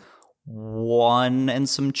for 1 and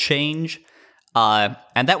some change, and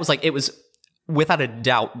that was like, it was without a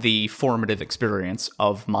doubt the formative experience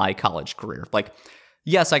of my college career. Like,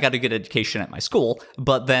 yes, I got a good education at my school,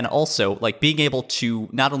 but then also like being able to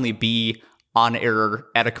not only be on air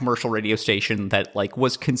at a commercial radio station that like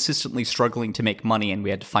was consistently struggling to make money and we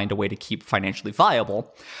had to find a way to keep financially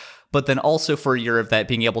viable, but then also for a year of that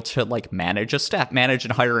being able to like manage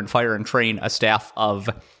and hire and fire and train a staff of,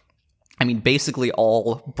 I mean, basically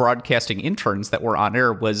all broadcasting interns that were on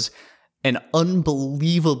air was an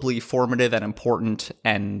unbelievably formative and important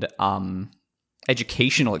and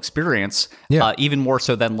educational experience, Yeah. even more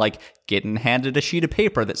so than like getting handed a sheet of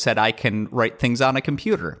paper that said I can write things on a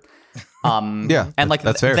computer. Yeah, And like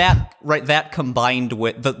that's fair. that combined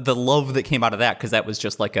with the love that came out of that, because that was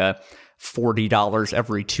just like a $40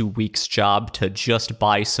 every 2 weeks job to just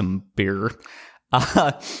buy some beer,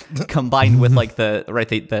 combined with like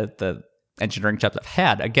the engineering jobs I've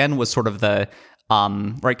had, again, was sort of the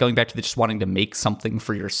going back to just wanting to make something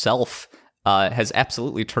for yourself, has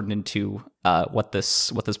absolutely turned into what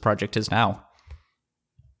this project is now.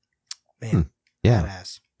 Man, Yeah,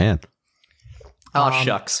 badass. man. Oh,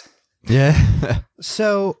 shucks. Yeah.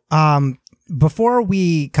 So, before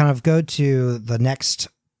we kind of go to the next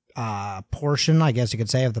portion, I guess you could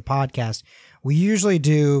say, of the podcast, we usually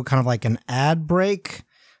do kind of like an ad break,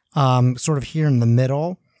 sort of here in the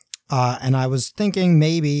middle. And I was thinking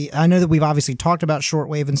maybe, I know that we've obviously talked about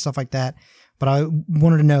shortwave and stuff like that, but I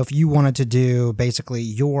wanted to know if you wanted to do basically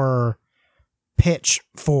your pitch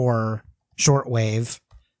for shortwave,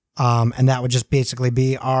 and that would just basically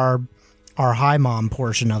be our Hi Mom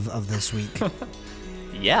portion of this week.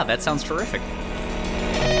 Yeah, that sounds terrific.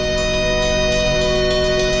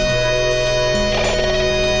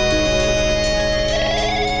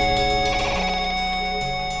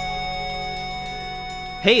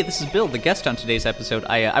 Hey, this is Bill, the guest on today's episode.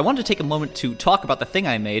 I wanted to take a moment to talk about the thing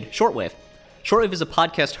I made, Shortwave. Shortwave is a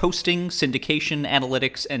podcast hosting, syndication,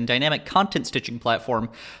 analytics, and dynamic content stitching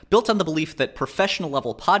platform built on the belief that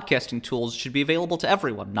professional-level podcasting tools should be available to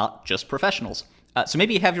everyone, not just professionals. So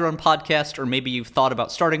maybe you have your own podcast, or maybe you've thought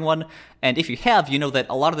about starting one, and if you have, you know that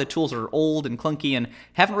a lot of the tools are old and clunky and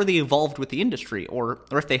haven't really evolved with the industry, or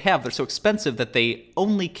if they have, they're so expensive that they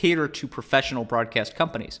only cater to professional broadcast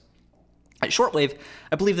companies. At Shortwave,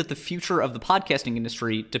 I believe that the future of the podcasting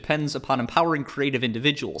industry depends upon empowering creative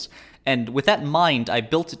individuals. And with that in mind, I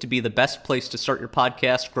built it to be the best place to start your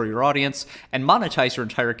podcast, grow your audience, and monetize your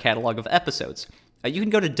entire catalog of episodes. You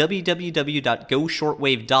can go to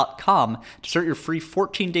www.goshortwave.com to start your free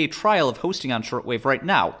 14-day trial of hosting on Shortwave right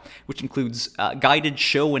now, which includes guided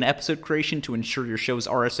show and episode creation to ensure your show's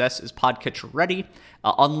RSS is podcatcher ready,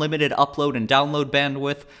 unlimited upload and download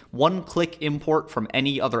bandwidth, one-click import from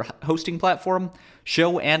any other hosting platform,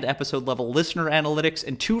 show and episode level listener analytics,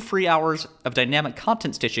 and 2 free hours of dynamic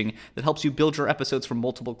content stitching that helps you build your episodes from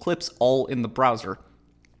multiple clips all in the browser.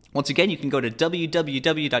 Once again, you can go to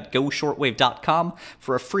www.goshortwave.com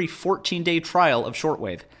for a free 14-day trial of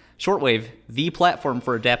Shortwave. Shortwave, the platform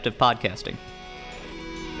for adaptive podcasting.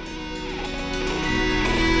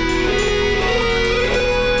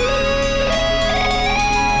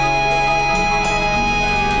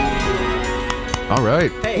 All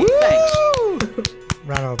right. Hey, thanks.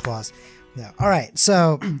 Round of applause. Yeah. All right.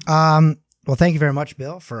 So, well, thank you very much,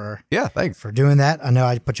 Bill, for Yeah, thanks. for doing that. I know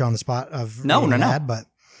I put you on the spot of No, reading no, no. that, but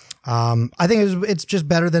I think it's just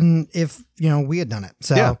better than if we had done it.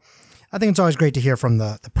 So Yeah. I think it's always great to hear from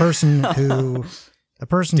the person who Did the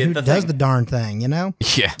does thing. the darn thing.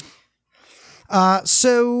 Yeah.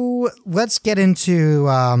 So let's get into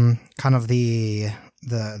kind of the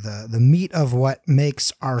meat of what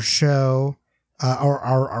makes our show, or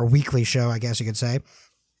our weekly show, I guess you could say,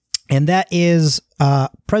 and that is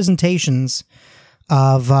presentations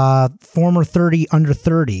of former 30 under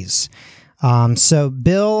 30s. So,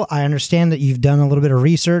 Bill, I understand that you've done a little bit of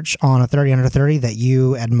research on a 30 under 30 that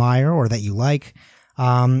you admire or that you like.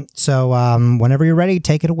 So, whenever you're ready,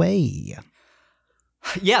 take it away.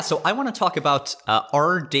 Yeah, so I want to talk about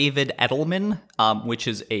R. David Edelman, which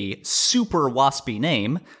is a super waspy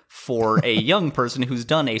name for a young person who's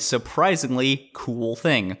done a surprisingly cool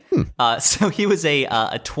thing. So he was a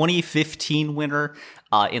 2015 winner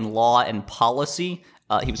in law and policy.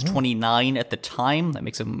 He was 29 at the time. That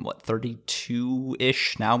makes him,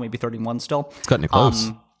 32-ish now, maybe 31 still. It's cutting it close.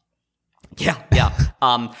 Yeah.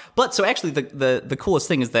 But so actually the coolest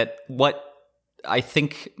thing is that what I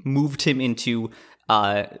think moved him into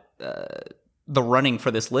the running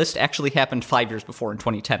for this list actually happened 5 years before in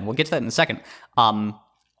 2010. We'll get to that in a second.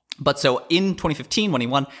 But so in 2015, when he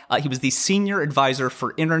won, he was the senior advisor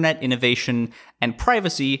for internet innovation and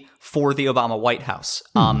privacy for the Obama White House.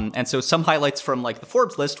 And so some highlights from like the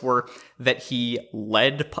Forbes list were that he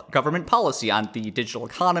led government policy on the digital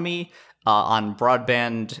economy, on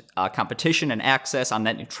broadband competition and access, on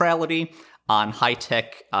net neutrality, on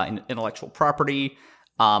high-tech intellectual property,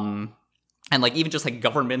 and like even just like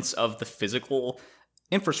governments of the physical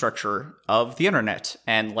infrastructure of the internet,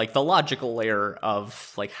 and like the logical layer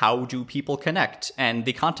of like how do people connect, and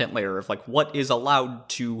the content layer of like what is allowed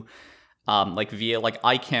to like via like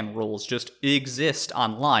ICANN rules just exist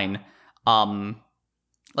online.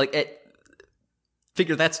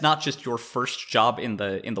 figure that's not just your first job in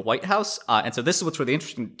the White House. And so this is what's really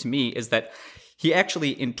interesting to me is that he actually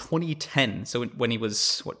in 2010, so when he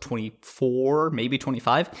was 24, maybe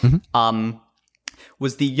 25,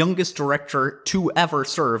 was the youngest director to ever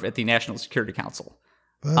serve at the National Security Council.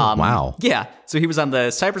 Wow. Yeah. So he was on the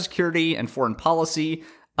Cybersecurity and Foreign Policy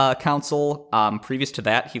Council. Previous to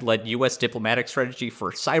that, he led U.S. diplomatic strategy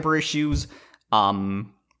for cyber issues,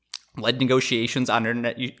 led negotiations on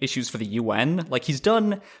internet issues for the UN. Like, he's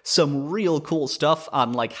done some real cool stuff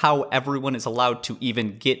on, like, how everyone is allowed to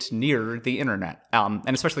even get near the internet. And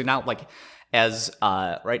especially now, like, as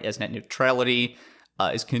net neutrality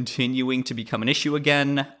is continuing to become an issue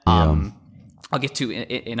again. I'll get to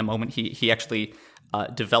in a moment. He actually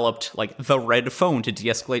developed like the Red Phone to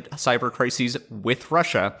de-escalate cyber crises with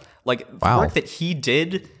Russia. Like, the work that he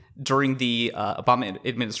did during the Obama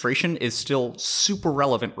administration is still super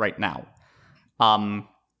relevant right now.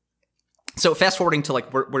 So fast forwarding to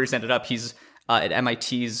like where he's ended up, he's at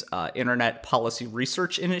MIT's Internet Policy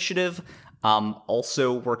Research Initiative.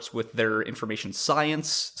 Also works with their information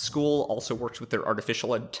science school. Also works with their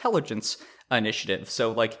artificial intelligence initiative.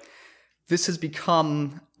 So like, this has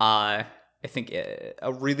become, I think,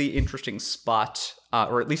 a really interesting spot,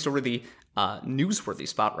 or at least a really newsworthy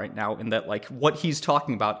spot right now, in that like what he's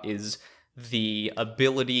talking about is the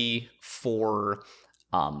ability for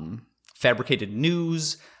fabricated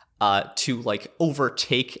news to like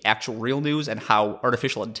overtake actual real news, and how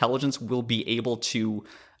artificial intelligence will be able to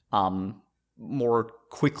more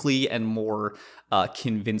quickly and more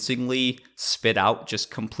convincingly spit out just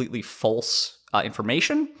completely false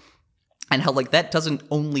information. And how like that doesn't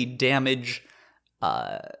only damage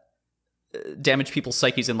people's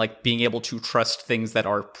psyches and like being able to trust things that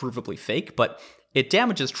are provably fake, but it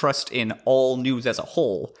damages trust in all news as a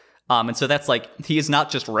whole. And so that's like, he is not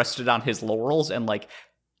just rested on his laurels and like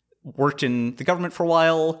worked in the government for a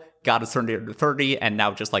while, got his 30 under 30, and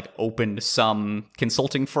now just like opened some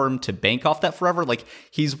consulting firm to bank off that forever. Like,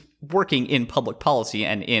 he's working in public policy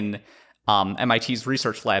and in MIT's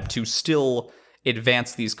research lab to still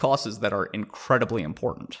advance these causes that are incredibly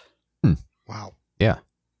important. Wow. Yeah.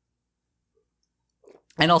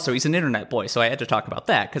 And also, he's an internet boy, so I had to talk about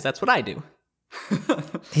that because that's what I do.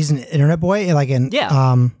 He's an internet boy, like in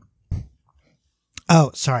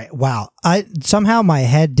Oh, sorry. Wow. Somehow my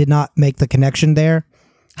head did not make the connection there.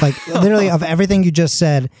 Like, literally, of everything you just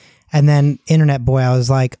said, and then internet boy, I was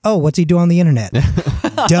like, oh, what's he do on the internet?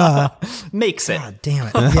 Duh. Makes it. God damn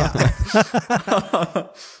it. Yeah.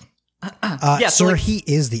 Yeah, so sir, like, he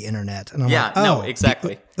is the internet. And I'm yeah, like, oh, no,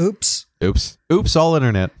 exactly. Oops. All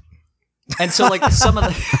internet. And so, like, some of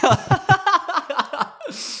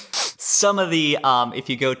the, if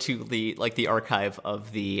you go to the archive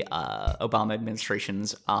of the Obama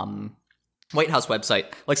administration's White House website,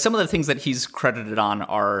 like, some of the things that he's credited on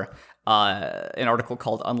are an article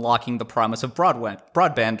called "Unlocking the Promise of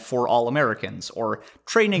Broadband for All Americans," or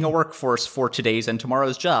 "Training a Workforce for Today's and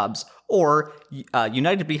Tomorrow's Jobs," or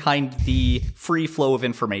 "United Behind the Free Flow of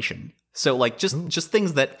Information." So, like, just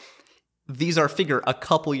things that, these are a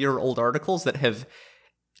couple-year-old articles that have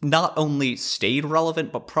not only stayed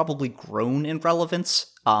relevant, but probably grown in relevance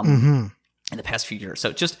in the past few years.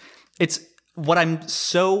 So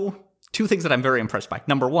two things that I'm very impressed by.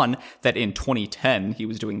 Number one, that in 2010 he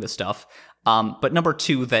was doing this stuff. But number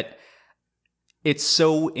two, that it's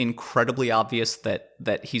so incredibly obvious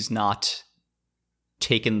that he's not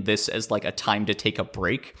taken this as like a time to take a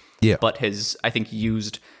break. Yeah. But has, I think,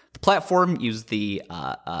 used the platform, used the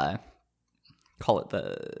call it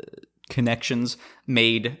the connections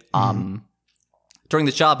made during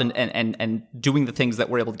this job, and doing the things that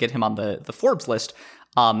were able to get him on the Forbes list,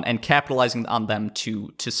 and capitalizing on them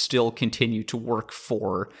to still continue to work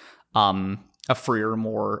for a freer,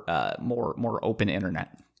 more open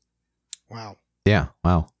internet. Wow. Yeah.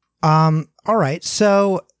 Wow. All right.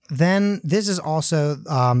 So then this is also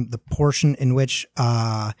the portion in which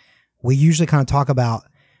we usually kind of talk about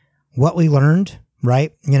what we learned,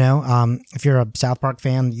 right? You know, if you're a South Park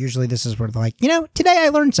fan, usually this is where they're like, today I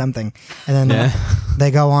learned something. And then they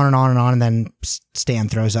go on and on and on, and then Stan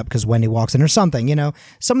throws up because Wendy walks in or something,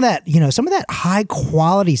 some of that high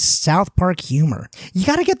quality South Park humor. You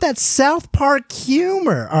got to get that South Park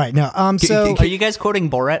humor. All right. No. So are you guys quoting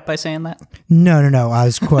Borat by saying that? No. I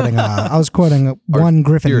was quoting, one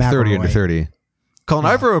Griffin You're McElroy. 30 under 30. Colin,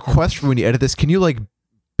 I have a request for when you edit this. Can you like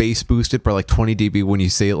bass boost it by like 20 dB when you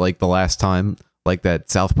say it like the last time, like that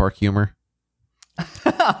South Park humor?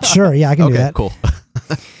 Sure. Yeah, I can do that. Cool.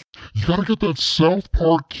 You gotta get that South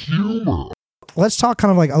Park humor. Let's talk kind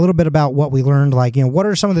of like a little bit about what we learned. Like, what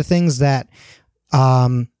are some of the things that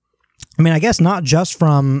I mean, I guess not just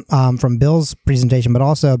from Bill's presentation, but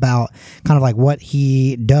also about kind of like what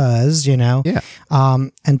he does, Yeah.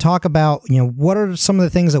 and talk about, what are some of the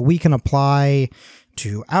things that we can apply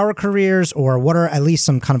to our careers, or what are at least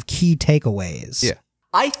some kind of key takeaways. Yeah.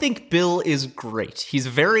 I think Bill is great. He's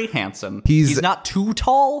very handsome. He's not too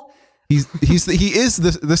tall. He is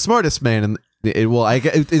the smartest man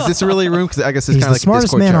is this really a room? Because I guess it's He's kind the of like a smartest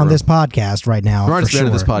Discord man chat on room. this podcast right now. Smartest for man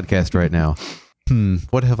on sure. this podcast right now.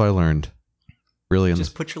 What have I learned? Really,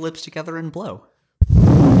 Just put your lips together and blow.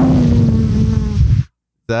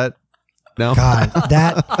 that no. God,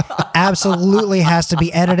 that absolutely has to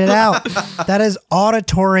be edited out. That is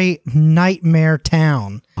auditory nightmare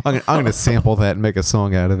town. I'm gonna sample that and make a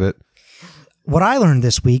song out of it. What I learned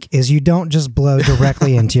this week is you don't just blow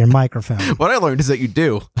directly into your microphone. What I learned is that you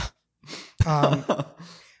do.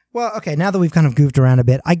 Well, okay, now that we've kind of goofed around a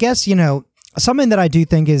bit, I guess, something that I do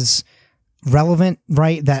think is relevant,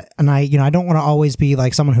 right? And I don't want to always be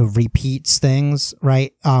like someone who repeats things,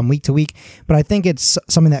 right? Week to week, but I think it's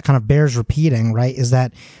something that kind of bears repeating, right? Is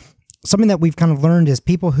that something that we've kind of learned is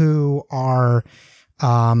people who are,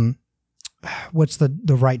 what's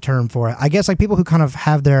the right term for it? I guess like people who kind of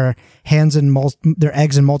have their hands in their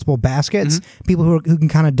eggs in multiple baskets, people who can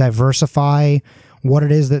kind of diversify what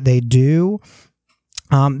it is that they do.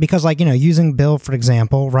 Because like, using Bill, for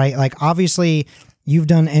example, right? Like obviously you've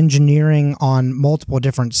done engineering on multiple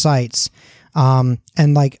different sites. And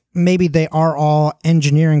like maybe they are all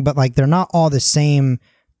engineering, but like they're not all the same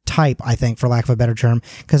type, I think, for lack of a better term.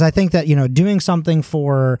 Because I think that, doing something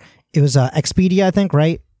for, it was Expedia, I think,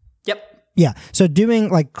 right? Yep. Yeah. So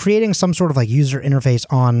creating some sort of like user interface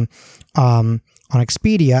on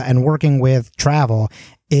Expedia and working with travel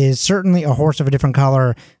is certainly a horse of a different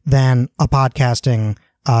color than a podcasting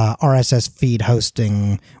RSS feed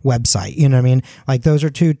hosting website. You know what I mean? Like those are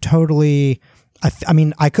two totally, I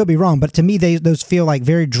mean, I could be wrong, but to me, those feel like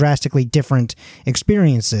very drastically different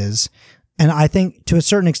experiences. And I think to a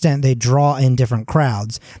certain extent, they draw in different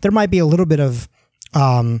crowds. There might be a little bit of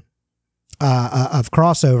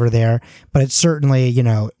crossover there, but it's certainly,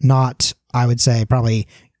 not, I would say, probably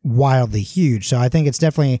wildly huge. So I think it's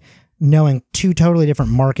definitely knowing two totally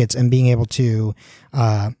different markets and being able to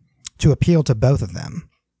appeal to both of them.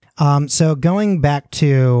 So going back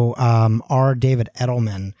to our David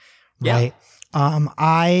Edelman, right?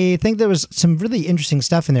 I think there was some really interesting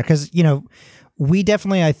stuff in there because, we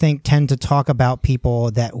definitely, I think, tend to talk about people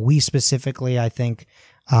that we specifically, I think,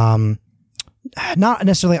 not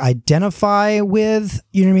necessarily identify with,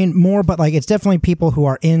 you know what I mean, more, but like it's definitely people who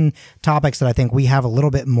are in topics that I think we have a little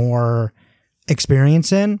bit more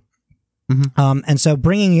experience in. And so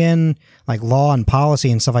bringing in like law and policy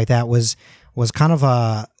and stuff like that was kind of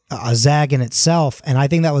a zag in itself. And I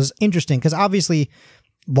think that was interesting because obviously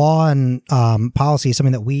law and policy is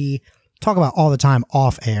something that we talk about all the time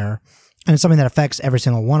off air. And it's something that affects every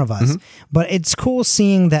single one of us. But it's cool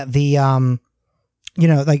seeing that the,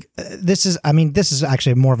 this is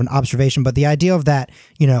actually more of an observation, but the idea of that,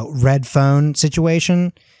 red phone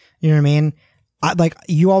situation, you know what I mean?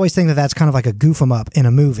 You always think that that's kind of like a goof 'em up in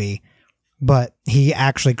a movie, but he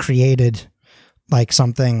actually created like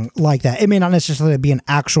something like that. It may not necessarily be an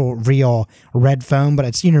actual real red phone, but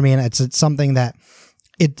it's, you know what I mean? It's something that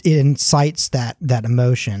it incites that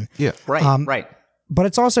emotion. Yeah. Right. Right. But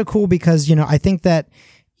it's also cool because, I think that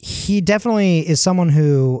he definitely is someone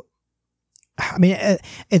who, I mean,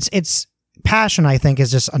 it's passion, I think, is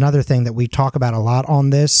just another thing that we talk about a lot on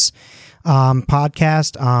this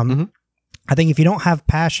podcast. I think if you don't have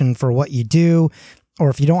passion for what you do, or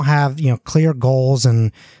if you don't have, clear goals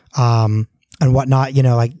and whatnot,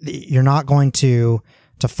 you're not going to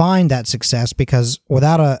find that success because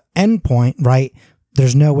without a endpoint, right,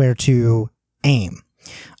 there's nowhere to aim.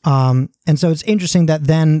 And so it's interesting that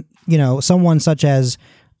then, someone such as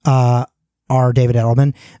our David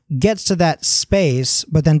Edelman gets to that space,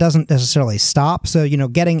 but then doesn't necessarily stop. So,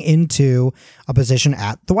 getting into a position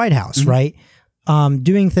at the White House, right?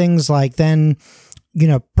 Doing things like then,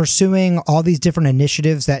 pursuing all these different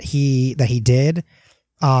initiatives that he did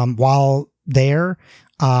while there,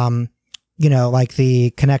 like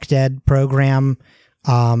the ConnectEd program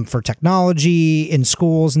for technology in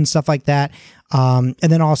schools and stuff like that. And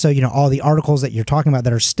then also, all the articles that you're talking about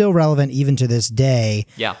that are still relevant even to this day.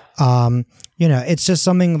 Yeah. It's just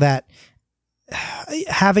something that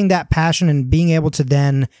having that passion and being able to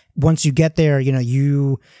then, once you get there,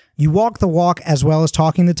 you walk the walk as well as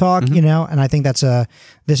talking the talk, and I think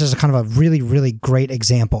this is a kind of a really, really great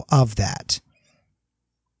example of that.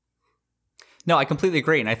 No, I completely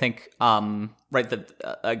agree. And I think,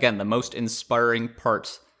 again, the most inspiring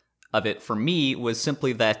part of it for me was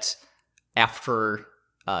simply that after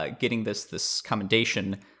getting this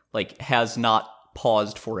commendation, like has not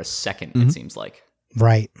paused for a second. Mm-hmm. It seems like.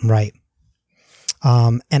 Right.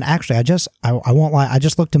 And actually, I won't lie. I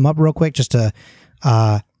just looked him up real quick just to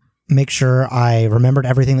make sure I remembered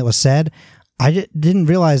everything that was said. I didn't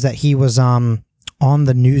realize that he was on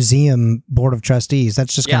the museum board of trustees.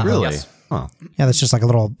 That's just kind of Really? Yes. Huh. yeah. That's just like a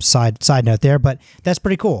little side note there, but that's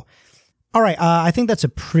pretty cool. All right, I think that's a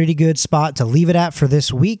pretty good spot to leave it at for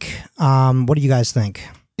this week. What do you guys think?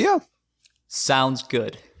 Yeah. Sounds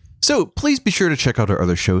good. So please be sure to check out our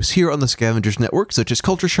other shows here on the Scavengers Network, such as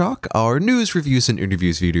Culture Shock, our news, reviews, and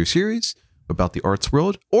interviews video series about the arts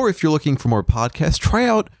world. Or if you're looking for more podcasts, try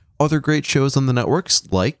out other great shows on the networks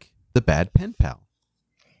like The Bad Pen Pal.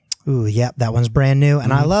 Ooh, yep, that one's brand new,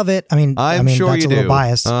 and I love it. I mean, I'm sure that's you a little do.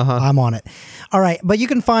 biased. Uh-huh. I'm on it. All right, but you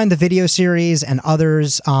can find the video series and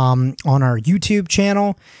others on our YouTube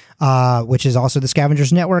channel, which is also the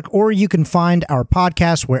Scavengers Network, or you can find our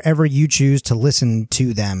podcast wherever you choose to listen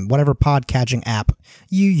to them, whatever podcatching app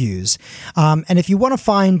you use. And if you want to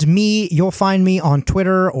find me, you'll find me on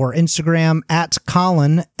Twitter or Instagram at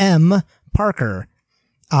Colin M. Parker.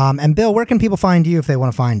 And Bill, where can people find you if they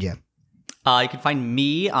want to find you? You can find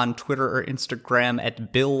me on Twitter or Instagram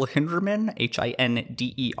at Bill Hinderman,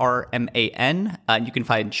 HINDERMAN. And you can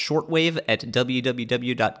find Shortwave at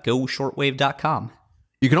www.goshortwave.com.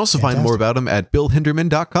 You can also find more about him at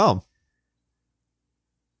billhinderman.com.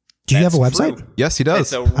 Do you have a That's website? true. Yes, he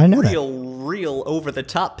does. It's a I know that. real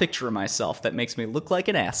over-the-top picture of myself that makes me look like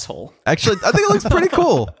an asshole. Actually, I think it looks pretty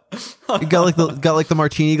cool. You got like the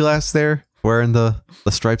martini glass there, wearing the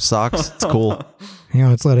striped socks. It's cool. Hang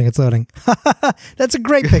on, it's loading. That's a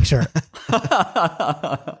great picture.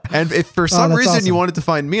 And if for some that's reason awesome. you wanted to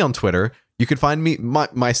find me on Twitter, you could find me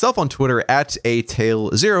myself on Twitter at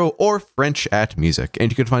ATale0 or French at Music. And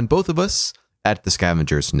you can find both of us at the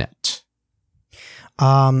Scavengers Net.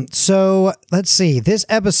 So let's see. This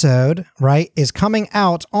episode, right, is coming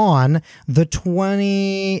out on the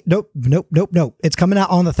 20. Nope. It's coming out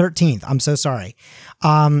on the 13th. I'm so sorry.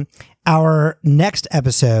 Our next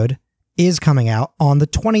episode is coming out on the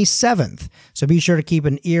 27th. So be sure to keep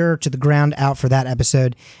an ear to the ground out for that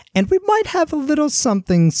episode. And we might have a little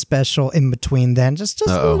something special in between then. Just a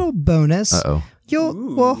little bonus. Uh-oh.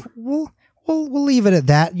 We'll leave it at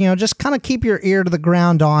that. You know, just kind of keep your ear to the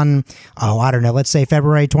ground on, I don't know, let's say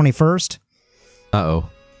February 21st. Uh-oh.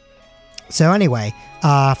 So anyway,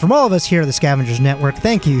 from all of us here at the Scavengers Network,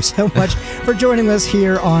 thank you so much for joining us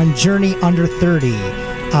here on Journey Under 30.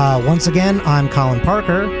 Once again, I'm Colin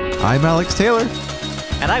Parker. I'm Alex Taylor.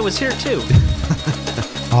 And I was here too.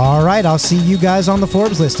 All right, I'll see you guys on the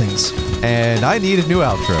Forbes listings. And I need a new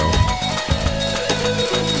outro.